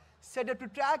sensor, set up to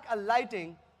track a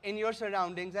lighting in your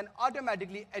surroundings and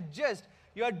automatically adjust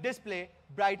your display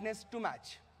brightness to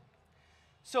match.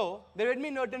 So, the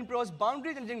Redmi Note 10 Pro's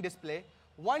boundary challenging display,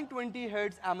 120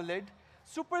 Hz AMOLED,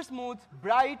 super smooth,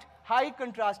 bright, high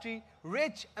contrasty,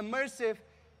 rich, immersive,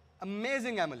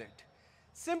 amazing AMOLED.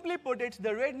 Simply put, it's the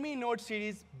Redmi Note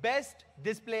series' best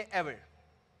display ever.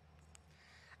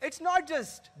 It's not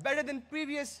just better than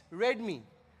previous Redmi.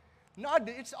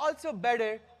 It's also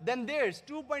better than theirs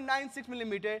 2.96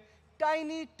 millimeter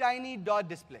tiny dot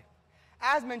display.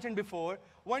 As mentioned before,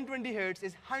 120 Hz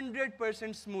is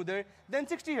 100% smoother than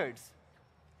 60 Hz.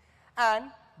 And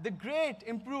the great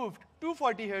improved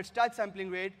 240 Hz touch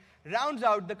sampling rate rounds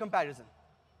out the comparison.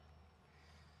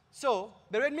 So,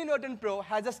 the Redmi Note 10 Pro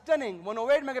has a stunning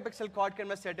 108 megapixel quad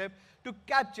camera setup to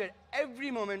capture every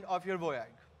moment of your voyage,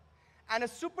 and a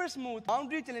super smooth,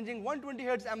 boundary challenging 120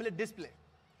 Hz AMOLED display.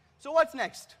 So what's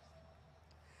next?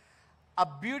 A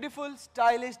beautiful,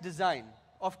 stylish design,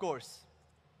 of course.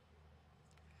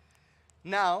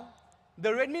 Now, the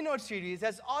Redmi Note series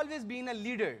has always been a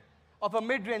leader of a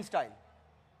mid-range style.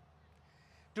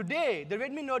 Today, the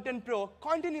Redmi Note 10 Pro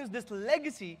continues this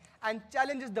legacy and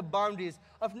challenges the boundaries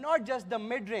of not just the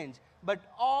mid-range, but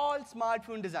all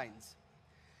smartphone designs.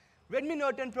 Redmi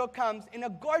Note 10 Pro comes in a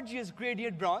gorgeous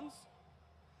gradient bronze,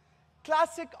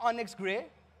 classic onyx gray,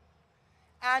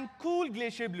 and cool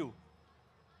glacier blue.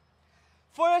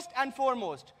 First and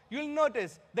foremost, you'll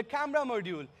notice the camera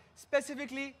module,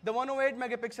 specifically the 108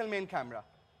 megapixel main camera.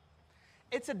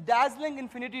 It's a dazzling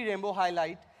infinity rainbow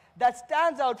highlight that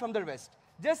stands out from the rest.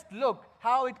 Just look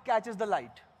how it catches the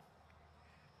light.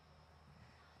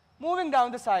 Moving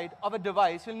down the side of a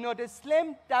device, you'll notice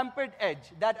slim tempered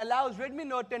edge that allows Redmi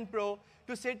Note 10 Pro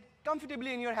to sit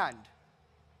comfortably in your hand.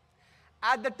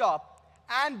 At the top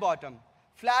and bottom,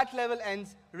 flat level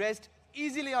ends rest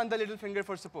easily on the little finger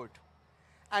for support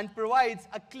and provides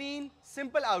a clean,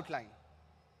 simple outline.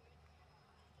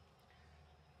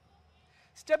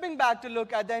 Stepping back to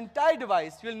look at the entire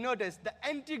device, you'll notice the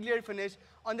anti-glare finish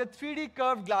on the 3D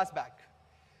curved glass back.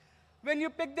 When you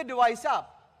pick the device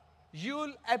up,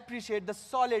 you'll appreciate the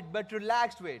solid but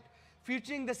relaxed weight,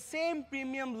 featuring the same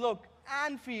premium look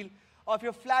and feel of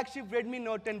your flagship Redmi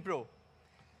Note 10 Pro.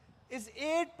 It's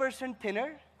 8%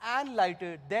 thinner and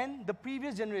lighter than the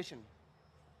previous generation.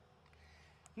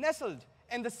 Nestled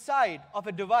in the side of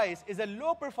a device is a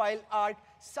low-profile ARC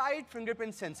side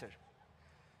fingerprint sensor.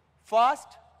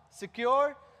 Fast,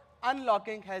 secure,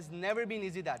 unlocking has never been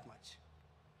easy that much.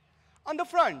 On the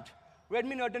front,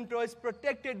 Redmi Note 10 Pro is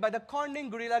protected by the Corning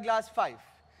Gorilla Glass 5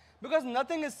 because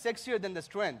nothing is sexier than the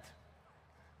strength.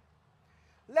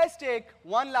 Let's take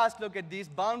one last look at these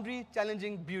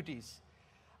boundary-challenging beauties.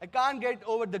 I can't get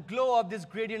over the glow of this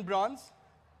gradient bronze.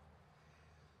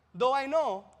 Though I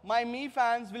know my Mi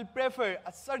fans will prefer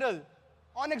a subtle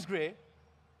onyx gray.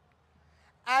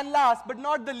 And last but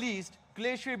not the least,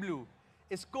 glacier blue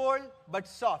is cold but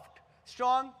soft,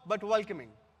 strong but welcoming.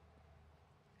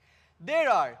 There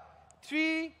are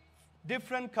 3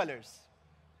 different colors,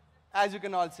 as you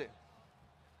can all see.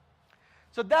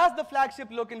 So that's the flagship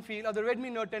look and feel of the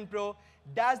Redmi Note 10 Pro,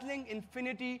 dazzling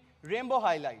infinity rainbow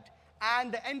highlight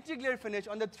and the anti-glare finish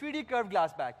on the 3D curved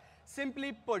glass back.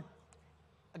 Simply put,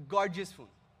 a gorgeous phone.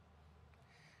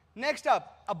 Next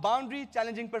up, a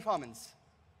boundary-challenging performance.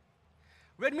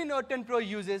 Redmi Note 10 Pro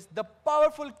uses the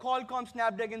powerful Qualcomm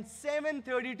Snapdragon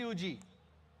 732G,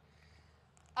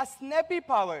 a snappy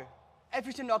power,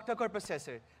 efficient octa-core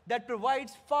processor that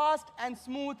provides fast and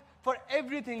smooth for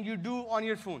everything you do on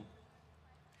your phone.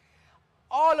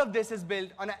 All of this is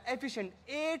built on an efficient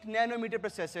 8nm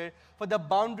processor for the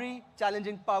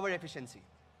boundary-challenging power efficiency.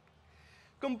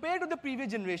 Compared to the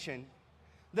previous generation,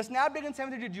 the Snapdragon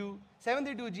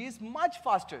 732G is much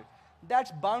faster.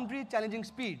 That's boundary-challenging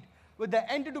speed, with the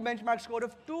Antutu benchmark score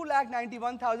of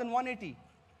 291,180.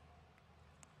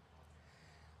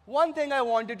 One thing I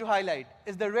wanted to highlight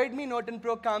is the Redmi Note 10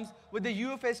 Pro comes with the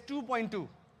UFS 2.2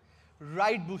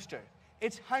 Ride Booster.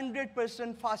 It's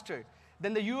 100% faster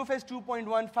than the UFS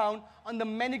 2.1 found on the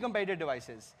many competitor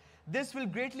devices. This will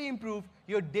greatly improve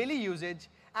your daily usage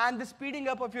and the speeding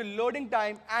up of your loading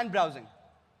time and browsing.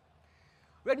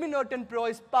 Redmi Note 10 Pro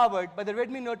is powered by the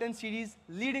Redmi Note 10 series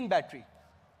leading battery.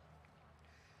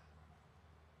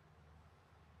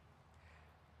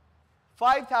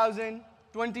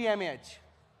 5020 mAh.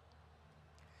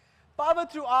 Power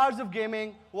through hours of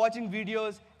gaming, watching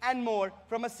videos, and more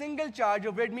from a single charge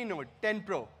of Redmi Note 10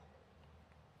 Pro.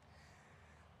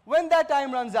 When that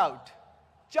time runs out,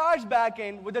 charge back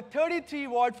in with a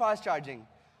 33-watt fast charging.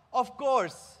 Of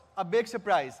course, a big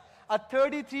surprise, a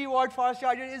 33-watt fast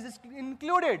charger is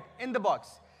included in the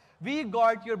box. We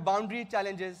got your boundary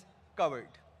challenges covered.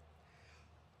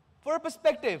 For a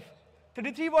perspective,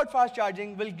 33-watt fast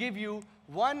charging will give you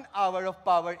 1 hour of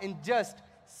power in just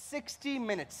 60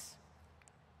 minutes.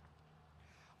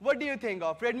 What do you think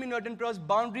of Redmi Note 10 Pro's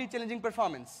boundary-challenging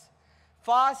performance?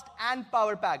 Fast and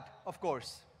power-packed, of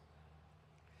course.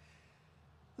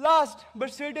 Last,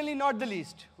 but certainly not the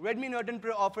least, Redmi Note 10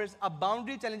 Pro offers a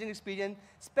boundary-challenging experience,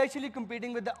 especially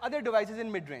competing with the other devices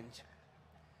in mid-range.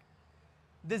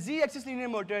 The Z-axis linear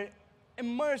motor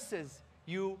immerses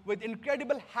you with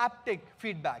incredible haptic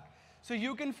feedback, so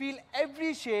you can feel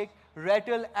every shake,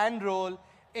 rattle, and roll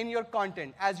in your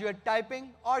content as you are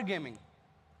typing or gaming.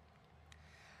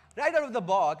 Right out of the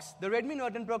box, the Redmi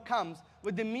Note 10 Pro comes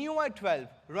with the MIUI 12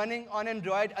 running on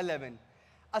Android 11,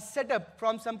 a setup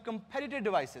from some competitor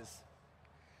devices.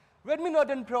 Redmi Note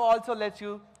 10 Pro also lets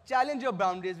you challenge your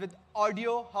boundaries with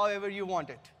audio however you want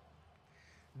it.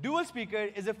 Dual speaker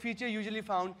is a feature usually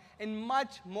found in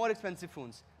much more expensive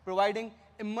phones, providing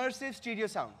immersive stereo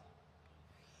sound.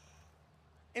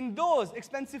 In those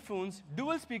expensive phones,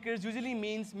 dual speakers usually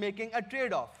means making a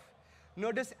trade-off.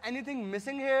 Notice anything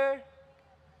missing here?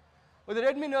 With the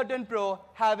Redmi Note 10 Pro,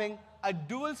 having a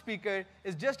dual speaker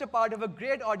is just a part of a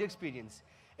great audio experience.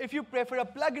 If you prefer a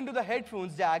plug into the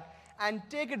headphones jack and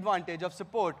take advantage of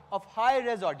support of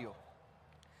high-res audio.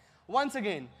 Once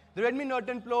again, the Redmi Note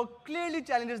 10 Pro clearly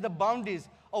challenges the boundaries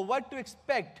of what to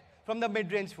expect from the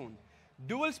mid-range phone.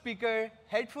 Dual speaker,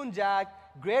 headphone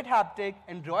jack, great haptic,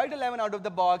 Android 11 out of the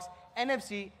box,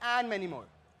 NFC, and many more.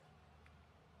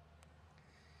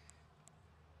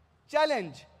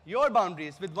 Challenge your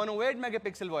boundaries with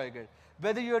 108-megapixel Voyager.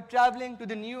 Whether you're traveling to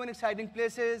the new and exciting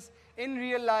places, in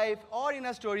real life, or in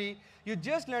a story, you're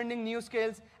just learning new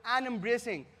skills and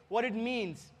embracing what it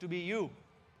means to be you.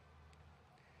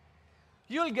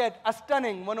 You'll get a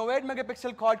stunning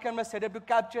 108-megapixel quad camera setup to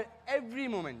capture every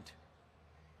moment.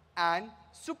 And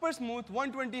super smooth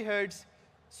 120 Hz,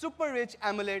 super rich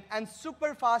AMOLED, and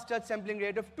super fast touch sampling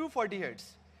rate of 240 Hz.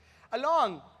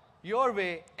 Along your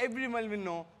way, everyone will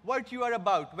know what you are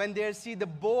about when they see the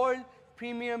bold,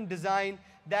 premium design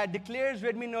that declares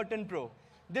Redmi Note 10 Pro.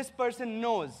 This person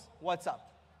knows what's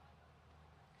up.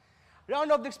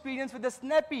 Round off the experience with the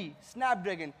snappy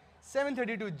Snapdragon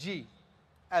 732G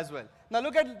as well.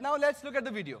 Now let's look at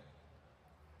the video.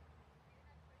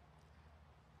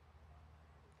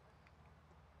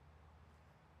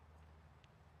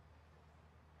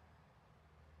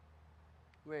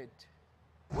 Wait.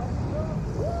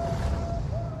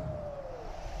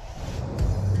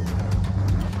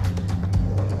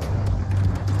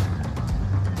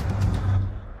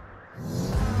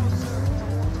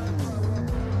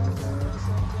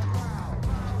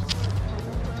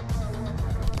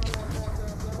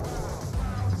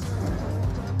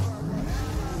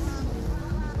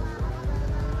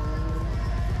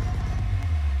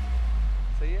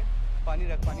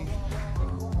 Funny.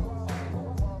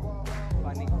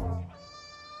 Funny.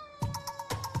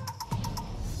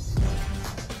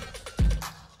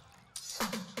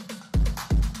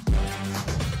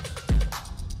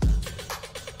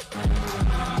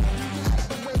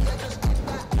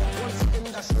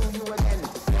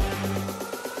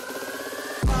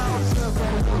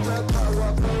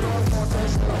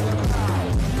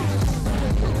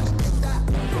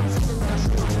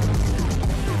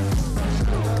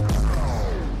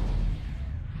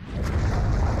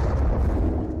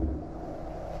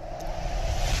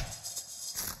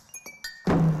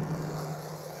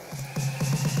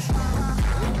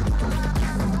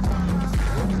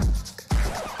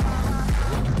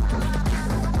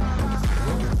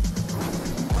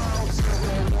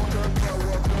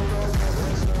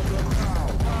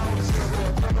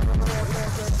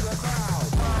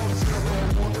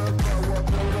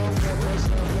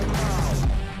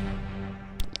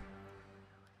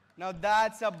 Now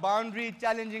that's a boundary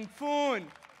challenging phone.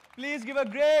 Please give a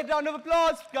great round of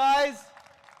applause, guys.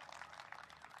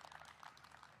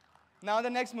 Now the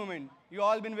next moment you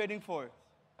all been waiting for,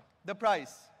 the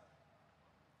price.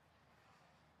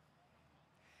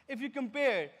 If you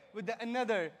compare with the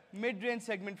another mid-range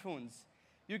segment phones,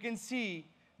 you can see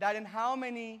that in how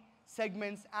many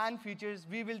segments and features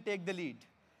we will take the lead.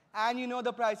 And you know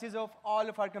the prices of all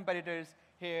of our competitors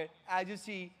here, as you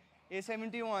see,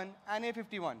 A71 and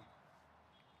A51.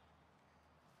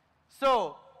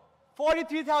 So,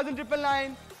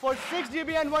 43,999 for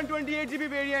 6GB and 128GB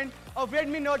variant of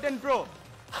Redmi Note 10 Pro.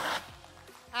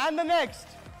 And the next,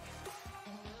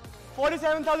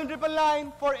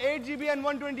 47,999 for 8GB and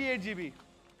 128GB.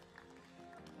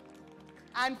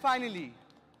 And finally,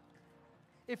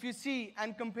 if you see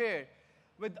and compare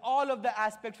with all of the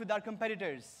aspects with our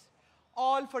competitors,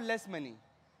 all for less money.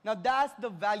 Now that's the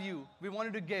value we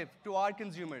wanted to give to our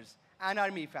consumers and our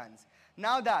Mi fans.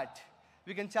 Now that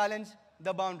we can challenge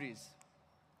the boundaries.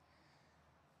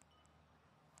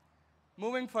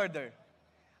 Moving further,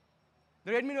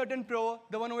 the Redmi Note 10 Pro,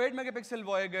 the 108-megapixel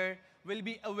Voyager, will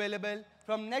be available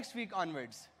from next week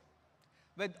onwards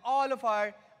with all of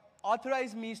our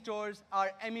authorized Mi stores,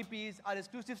 our MEPs, our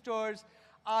exclusive stores,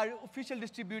 our official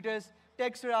distributors,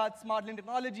 Texarat, SmartLink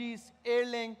Technologies,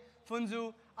 Airlink,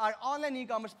 Funzu, our online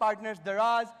e-commerce partners,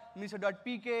 Daraz,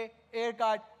 Miso.pk,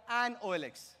 Aircart, and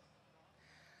OLX.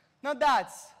 Now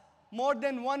that's more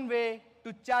than one way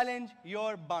to challenge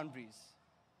your boundaries.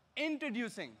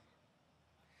 Introducing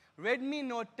Redmi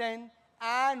Note 10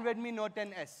 and Redmi Note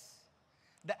 10S,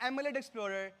 the AMOLED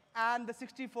Explorer and the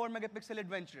 64-megapixel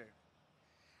Adventurer.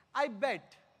 I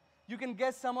bet you can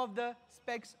guess some of the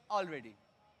specs already.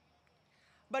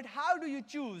 But how do you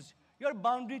choose your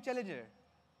boundary challenger?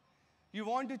 You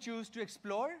want to choose to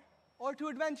explore or to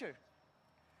adventure?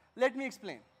 Let me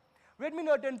explain. Redmi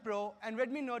Note 10 Pro and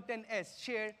Redmi Note 10S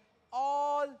share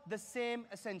all the same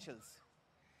essentials.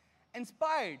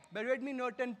 Inspired by Redmi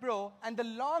Note 10 Pro and the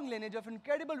long lineage of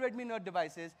incredible Redmi Note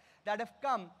devices that have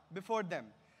come before them,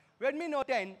 Redmi Note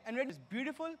 10 and Redmi is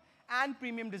beautiful and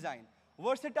premium design,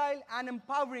 versatile and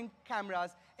empowering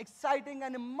cameras, exciting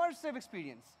and immersive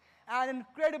experience, and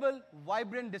incredible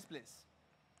vibrant displays.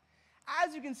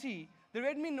 As you can see, the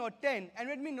Redmi Note 10 and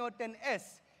Redmi Note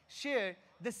 10S share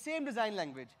the same design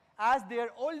language as their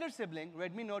older sibling,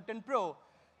 Redmi Note 10 Pro.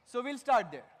 So we'll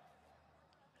start there.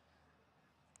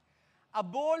 A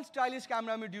bold, stylish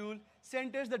camera module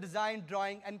centers the design,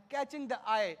 drawing and catching the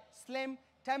eye. Slim,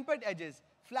 tempered edges,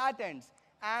 flat ends,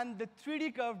 and the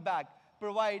 3D curved back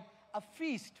provide a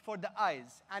feast for the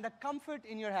eyes and a comfort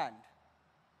in your hand.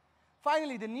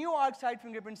 Finally, the new arc side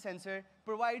fingerprint sensor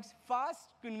provides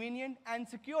fast, convenient, and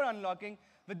secure unlocking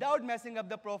without messing up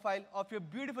the profile of your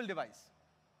beautiful device.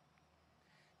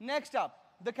 Next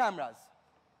up, the cameras.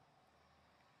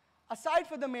 Aside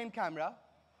from the main camera,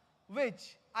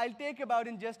 which I'll take about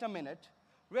in just a minute,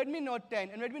 Redmi Note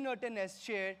 10 and Redmi Note 10S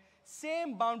share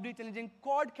same boundary-challenging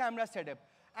quad camera setup,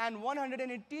 and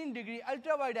 118-degree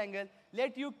ultra-wide angle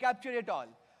let you capture it all,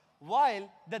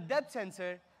 while the depth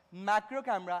sensor, macro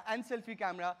camera, and selfie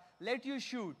camera let you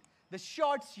shoot the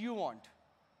shots you want.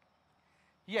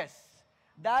 Yes,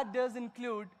 that does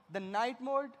include the night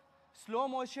mode, slow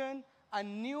motion,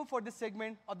 and new for the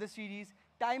segment of the series,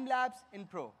 time-lapse in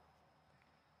Pro.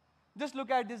 Just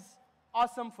look at these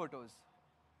awesome photos.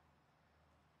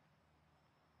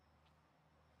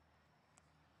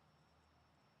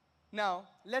 Now,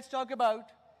 let's talk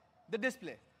about the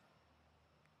display.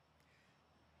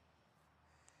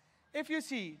 If you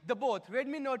see, the both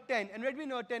Redmi Note 10 and Redmi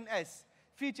Note 10S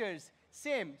features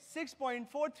same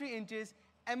 6.43 inches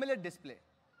AMOLED display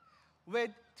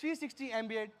with 360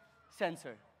 ambient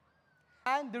sensor.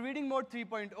 and the reading mode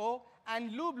 3.0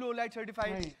 and blue light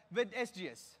certified with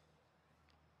SGS.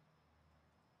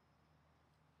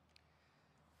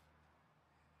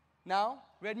 Now,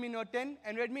 Redmi Note 10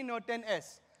 and Redmi Note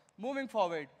 10s moving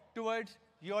forward towards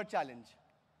your challenge.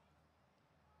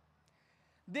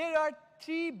 There are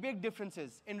three big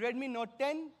differences in Redmi Note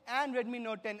 10 and Redmi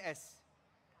Note 10s.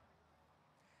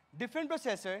 Different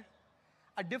processor,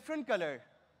 a different color,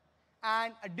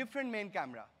 and a different main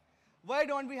camera. Why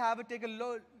don't we take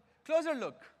a closer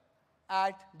look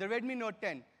at the Redmi Note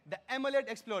 10, the AMOLED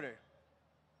Explorer.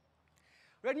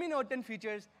 Redmi Note 10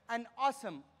 features an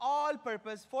awesome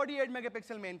all-purpose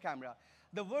 48-megapixel main camera.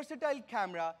 The versatile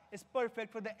camera is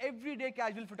perfect for the everyday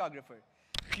casual photographer.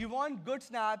 You want good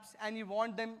snaps and you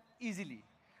want them easily.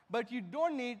 But you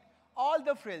don't need all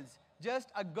the frills,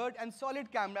 just a good and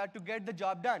solid camera to get the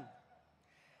job done.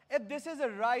 If this is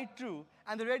true,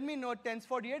 and the Redmi Note 10's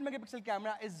 48-megapixel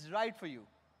camera is right for you.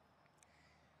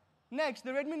 Next,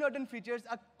 the Redmi Note 10 features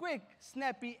a quick,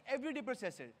 snappy, everyday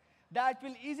processor that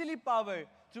will easily power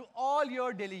through all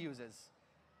your daily uses.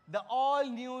 The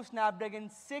all-new Snapdragon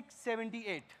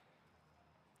 678.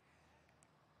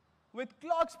 With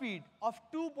clock speed of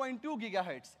 2.2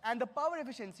 gigahertz and the power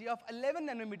efficiency of 11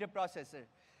 nanometer processor,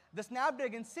 the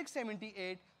Snapdragon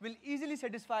 678 will easily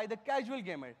satisfy the casual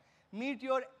gamer, meet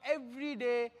your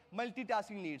everyday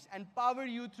multitasking needs, and power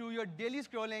you through your daily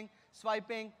scrolling,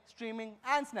 swiping, streaming,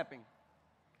 and snapping.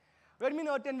 Redmi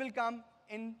Note 10 will come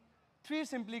in three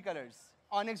simply colors: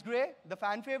 Onyx Gray, the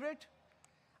fan favorite,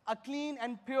 a clean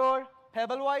and pure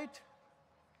Pebble White,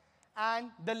 and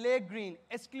the Lake Green,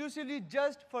 exclusively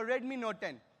just for Redmi Note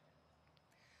 10.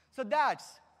 So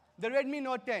that's the Redmi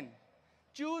Note 10.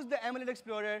 Choose the AMOLED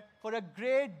Explorer for a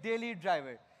great daily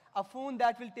driver, a phone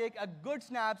that will take a good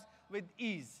snaps with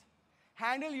ease,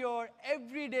 handle your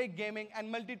everyday gaming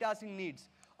and multitasking needs,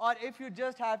 or if you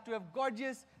just have to have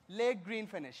gorgeous Lake Green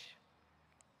finish.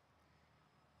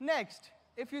 Next,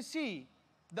 if you see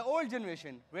the old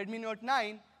generation, Redmi Note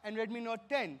 9 and Redmi Note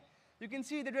 10, you can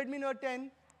see that Redmi Note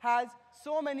 10 has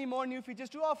so many more new features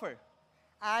to offer.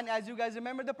 And as you guys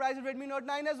remember, the price of Redmi Note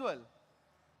 9 as well.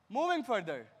 Moving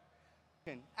further,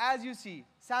 as you see,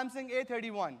 Samsung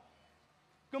A31.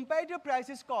 Competitive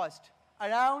prices cost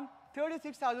around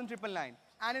 36,999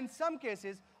 and in some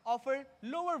cases offer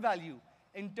lower value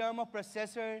in terms of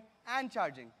processor and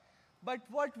charging. But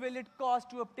what will it cost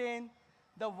to obtain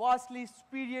the vastly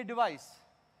superior device?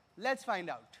 Let's find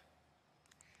out.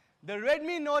 The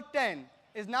Redmi Note 10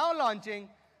 is now launching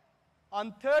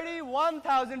on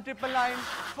 31,999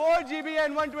 4GB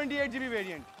and 128GB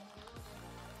variant.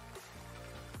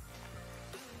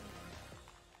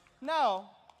 Now,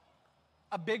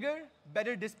 a bigger,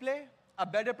 better display, a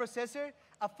better processor,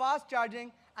 a fast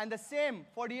charging, and the same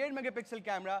 48-megapixel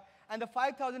camera and the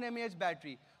 5,000 mAh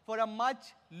battery for a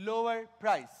much lower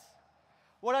price.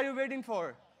 What are you waiting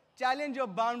for? Challenge your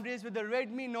boundaries with the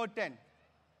Redmi Note 10.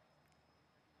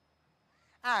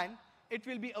 And it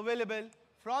will be available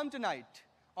from tonight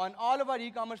on all of our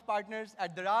e-commerce partners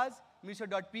at Daraz,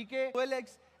 Miso.pk,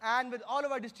 OLX, and with all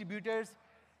of our distributors,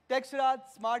 Texarat,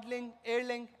 SmartLink,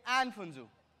 Airlink, and Funzu.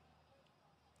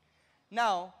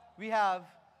 Now, we have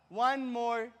one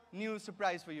more new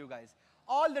surprise for you guys.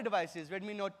 All the devices,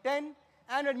 Redmi Note 10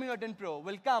 and Redmi Note 10 Pro,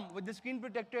 will come with the screen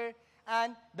protector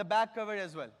and the back cover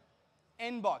as well,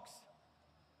 in box.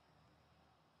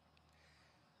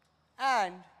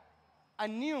 And a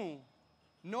new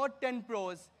Note 10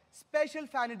 Pro's special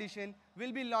fan edition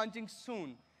will be launching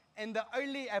soon in the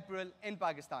early April in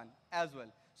Pakistan as well.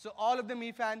 So all of the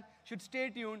Mi fans should stay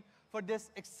tuned for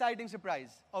this exciting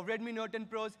surprise of Redmi Note 10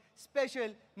 Pro's special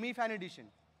Mi Fan edition.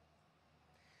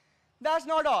 That's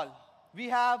not all. We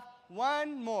have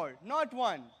one more, not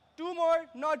one, two more,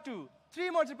 not two, three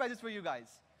more surprises for you guys.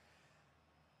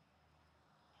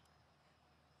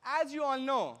 As you all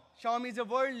know, Xiaomi is a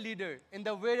world leader in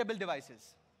the wearable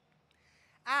devices.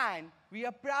 And we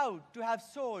are proud to have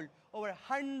sold over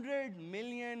 100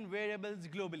 million wearables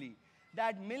globally,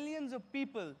 that millions of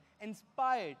people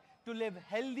inspired to live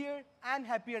healthier and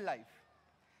happier life.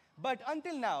 But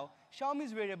until now,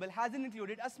 Xiaomi's wearable hasn't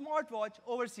included a smartwatch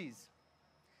overseas.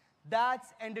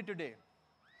 That's ended today.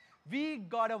 We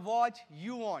got a watch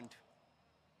you want.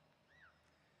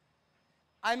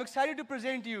 I'm excited to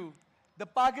present you the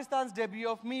Pakistan's debut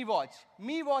of Mi Watch.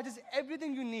 Mi Watch is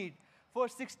everything you need for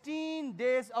 16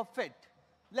 days of fit.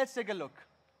 Let's take a look.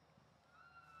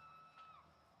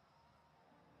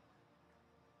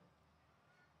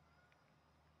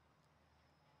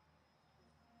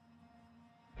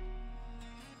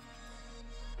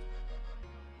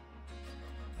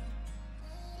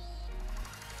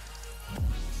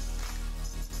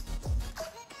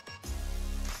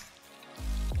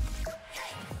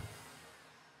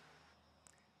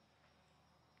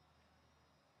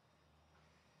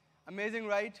 Amazing,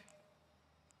 right?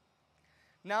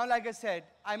 Now, like I said,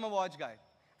 I'm a watch guy.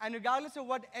 And regardless of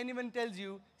what anyone tells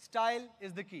you, style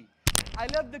is the key. I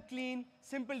love the clean,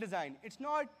 simple design. It's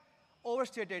not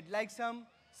overstated like some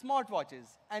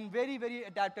smartwatches, and very, very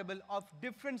adaptable of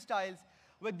different styles.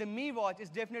 With the Mi Watch is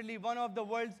definitely one of the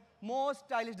world's most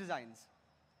stylish designs.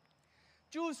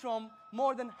 Choose from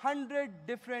more than 100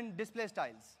 different display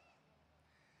styles,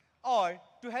 or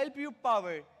to help you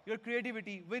power your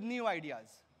creativity with new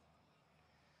ideas.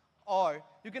 Or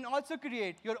you can also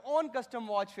create your own custom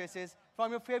watch faces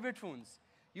from your favorite phones.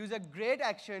 Use a great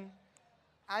action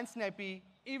and snappy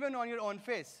even on your own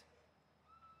face.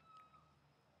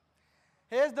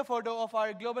 Here's the photo of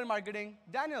our global marketing,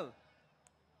 Daniel.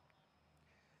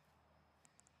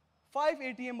 5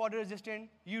 ATM water resistant,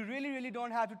 you really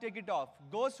don't have to take it off.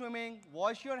 Go swimming,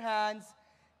 wash your hands,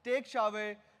 take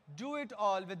shower, do it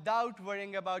all without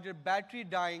worrying about your battery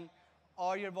dying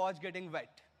or your watch getting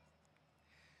wet.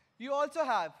 You also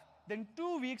have then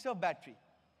 2 weeks of battery.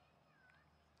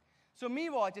 So Mi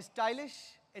Watch is stylish,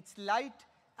 it's light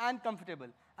and comfortable,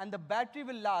 and the battery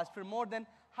will last for more than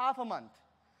half a month.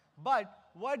 But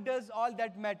what does all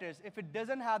that matters if it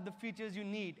doesn't have the features you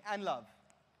need and love?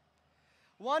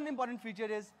 One important feature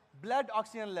is blood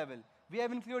oxygen level. We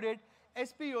have included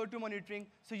SpO2 monitoring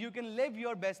so you can live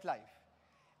your best life.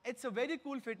 It's a very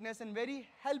cool fitness and very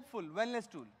helpful wellness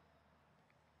tool.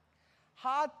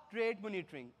 Heart rate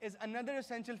monitoring is another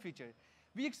essential feature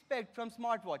we expect from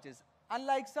smartwatches.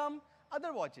 Unlike some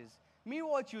other watches, Mi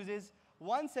Watch uses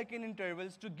 1-second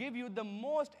intervals to give you the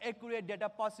most accurate data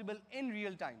possible in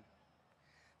real time.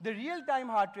 The real-time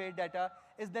heart rate data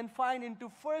is then fed into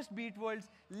First Beat World's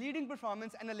leading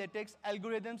performance analytics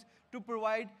algorithms to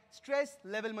provide stress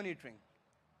level monitoring.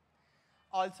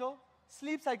 Also,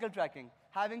 sleep cycle tracking,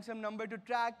 having some number to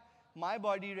track my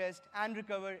body rest and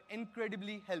recover,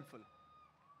 incredibly helpful.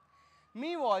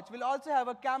 Mi Watch will also have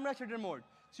a camera shutter mode,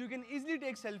 so you can easily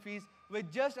take selfies with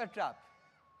just a tap.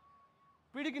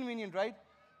 Pretty convenient, right?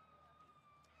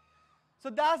 So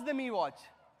that's the Mi Watch.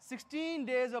 16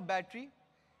 days of battery.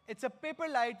 It's a paper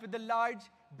light with a large,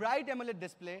 bright AMOLED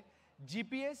display,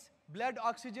 GPS, blood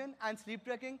oxygen, and sleep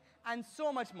tracking, and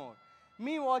so much more.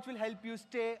 Mi Watch will help you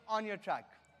stay on your track.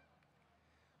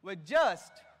 With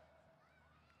just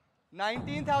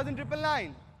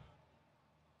 19,999.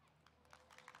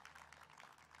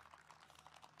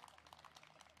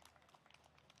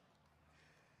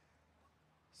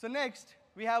 So next,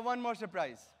 we have one more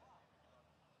surprise.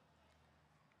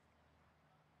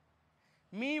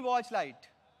 Mi Watch Lite.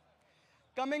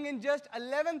 Coming in just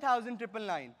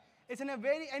 11,999. It's a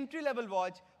very entry-level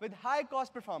watch with high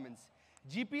cost performance.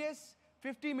 GPS,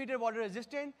 50-meter water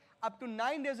resistant, up to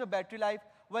 9 days of battery life,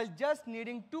 while just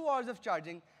needing 2 hours of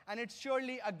charging, and it's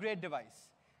surely a great device.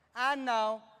 And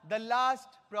now, the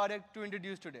last product to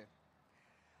introduce today.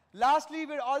 Lastly,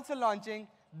 we're also launching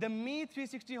the Mi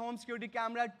 360 Home Security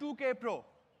Camera 2K Pro.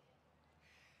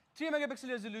 3-megapixel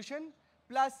resolution,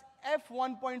 plus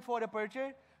f1.4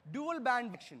 aperture, dual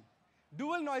band action,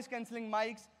 dual noise cancelling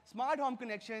mics, smart home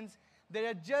connections. There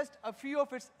are just a few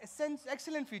of its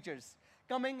excellent features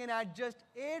coming in at just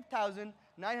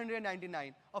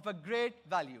 8,999 of a great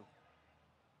value.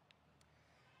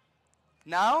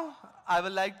 Now, I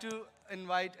would like to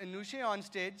invite Anusha on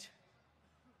stage.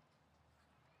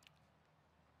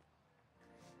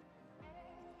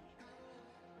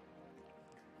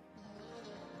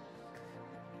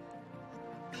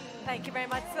 Thank you very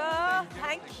much, sir.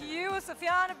 Thank you,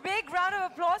 Sufyan. A big round of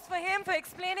applause for him for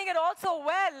explaining it all so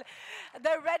well.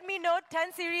 The Redmi Note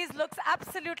 10 series looks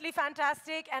absolutely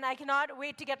fantastic, and I cannot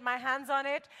wait to get my hands on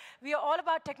it. We are all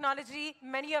about technology.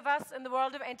 Many of us in the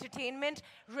world of entertainment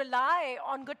rely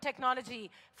on good technology.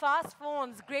 Fast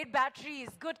phones, great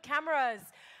batteries, good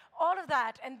cameras, all of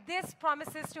that. And this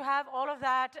promises to have all of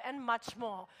that and much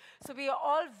more. So we are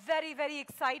all very, very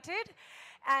excited.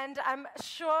 And I'm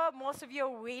sure most of you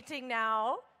are waiting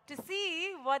now to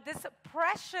see what this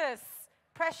precious,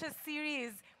 precious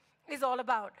series is all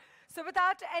about. So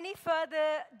without any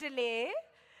further delay,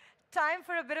 time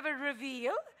for a bit of a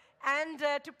reveal and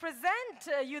to present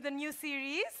you the new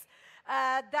series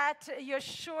that you're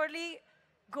surely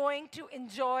going to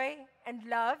enjoy and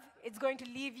love. It's going to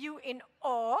leave you in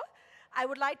awe. I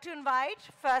would like to invite,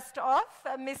 first off,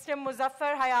 Mr.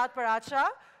 Muzaffar Hayat Paracha,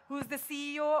 who's the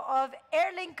CEO of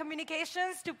Airlink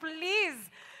Communications, to please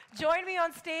join me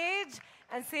on stage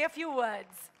and say a few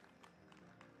words.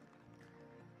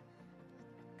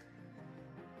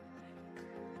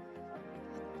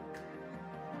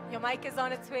 Your mic is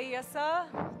on its way here, sir.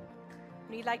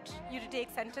 We'd like you to take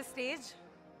center stage.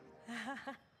 Hello,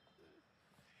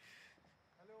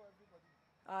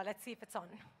 everybody. Let's see if it's on.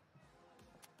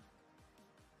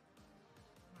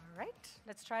 All right,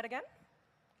 let's try it again.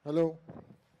 Hello.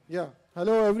 Yeah.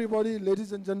 Hello, everybody,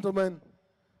 ladies and gentlemen.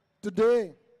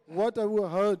 Today, what I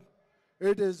heard,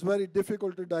 it is very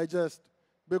difficult to digest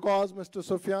because Mr.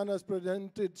 Sufyan has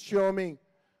presented Xiaomi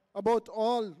about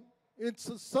all.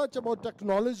 It's such about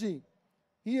technology.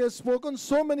 He has spoken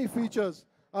so many features.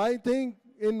 I think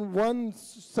in one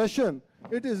session,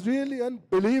 it is really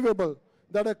unbelievable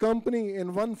that a company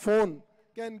in one phone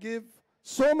can give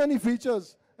so many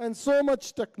features and so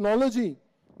much technology,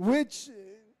 which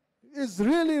is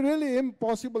really, really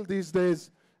impossible these days.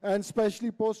 And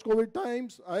especially post-COVID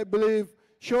times, I believe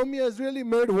Xiaomi has really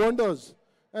made wonders.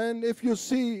 And if you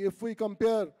see, if we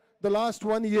compare the last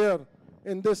 1 year,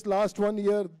 in this last 1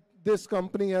 year, this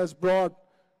company has brought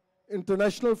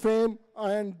international fame,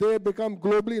 and they become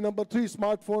globally #3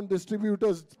 smartphone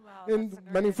distributors in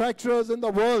manufacturers in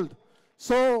the world.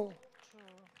 So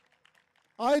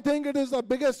I think it is the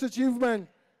biggest achievement,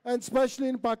 and especially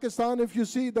in Pakistan, if you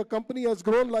see, the company has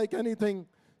grown like anything.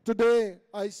 Today,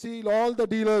 I see all the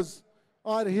dealers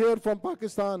are here from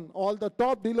Pakistan. All the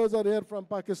top dealers are here from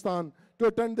Pakistan to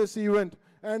attend this event.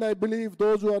 And I believe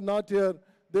those who are not here,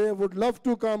 they would love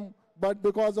to come, but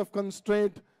because of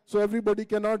constraint, so everybody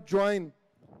cannot join.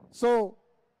 So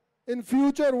in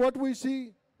future, what we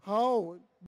see, how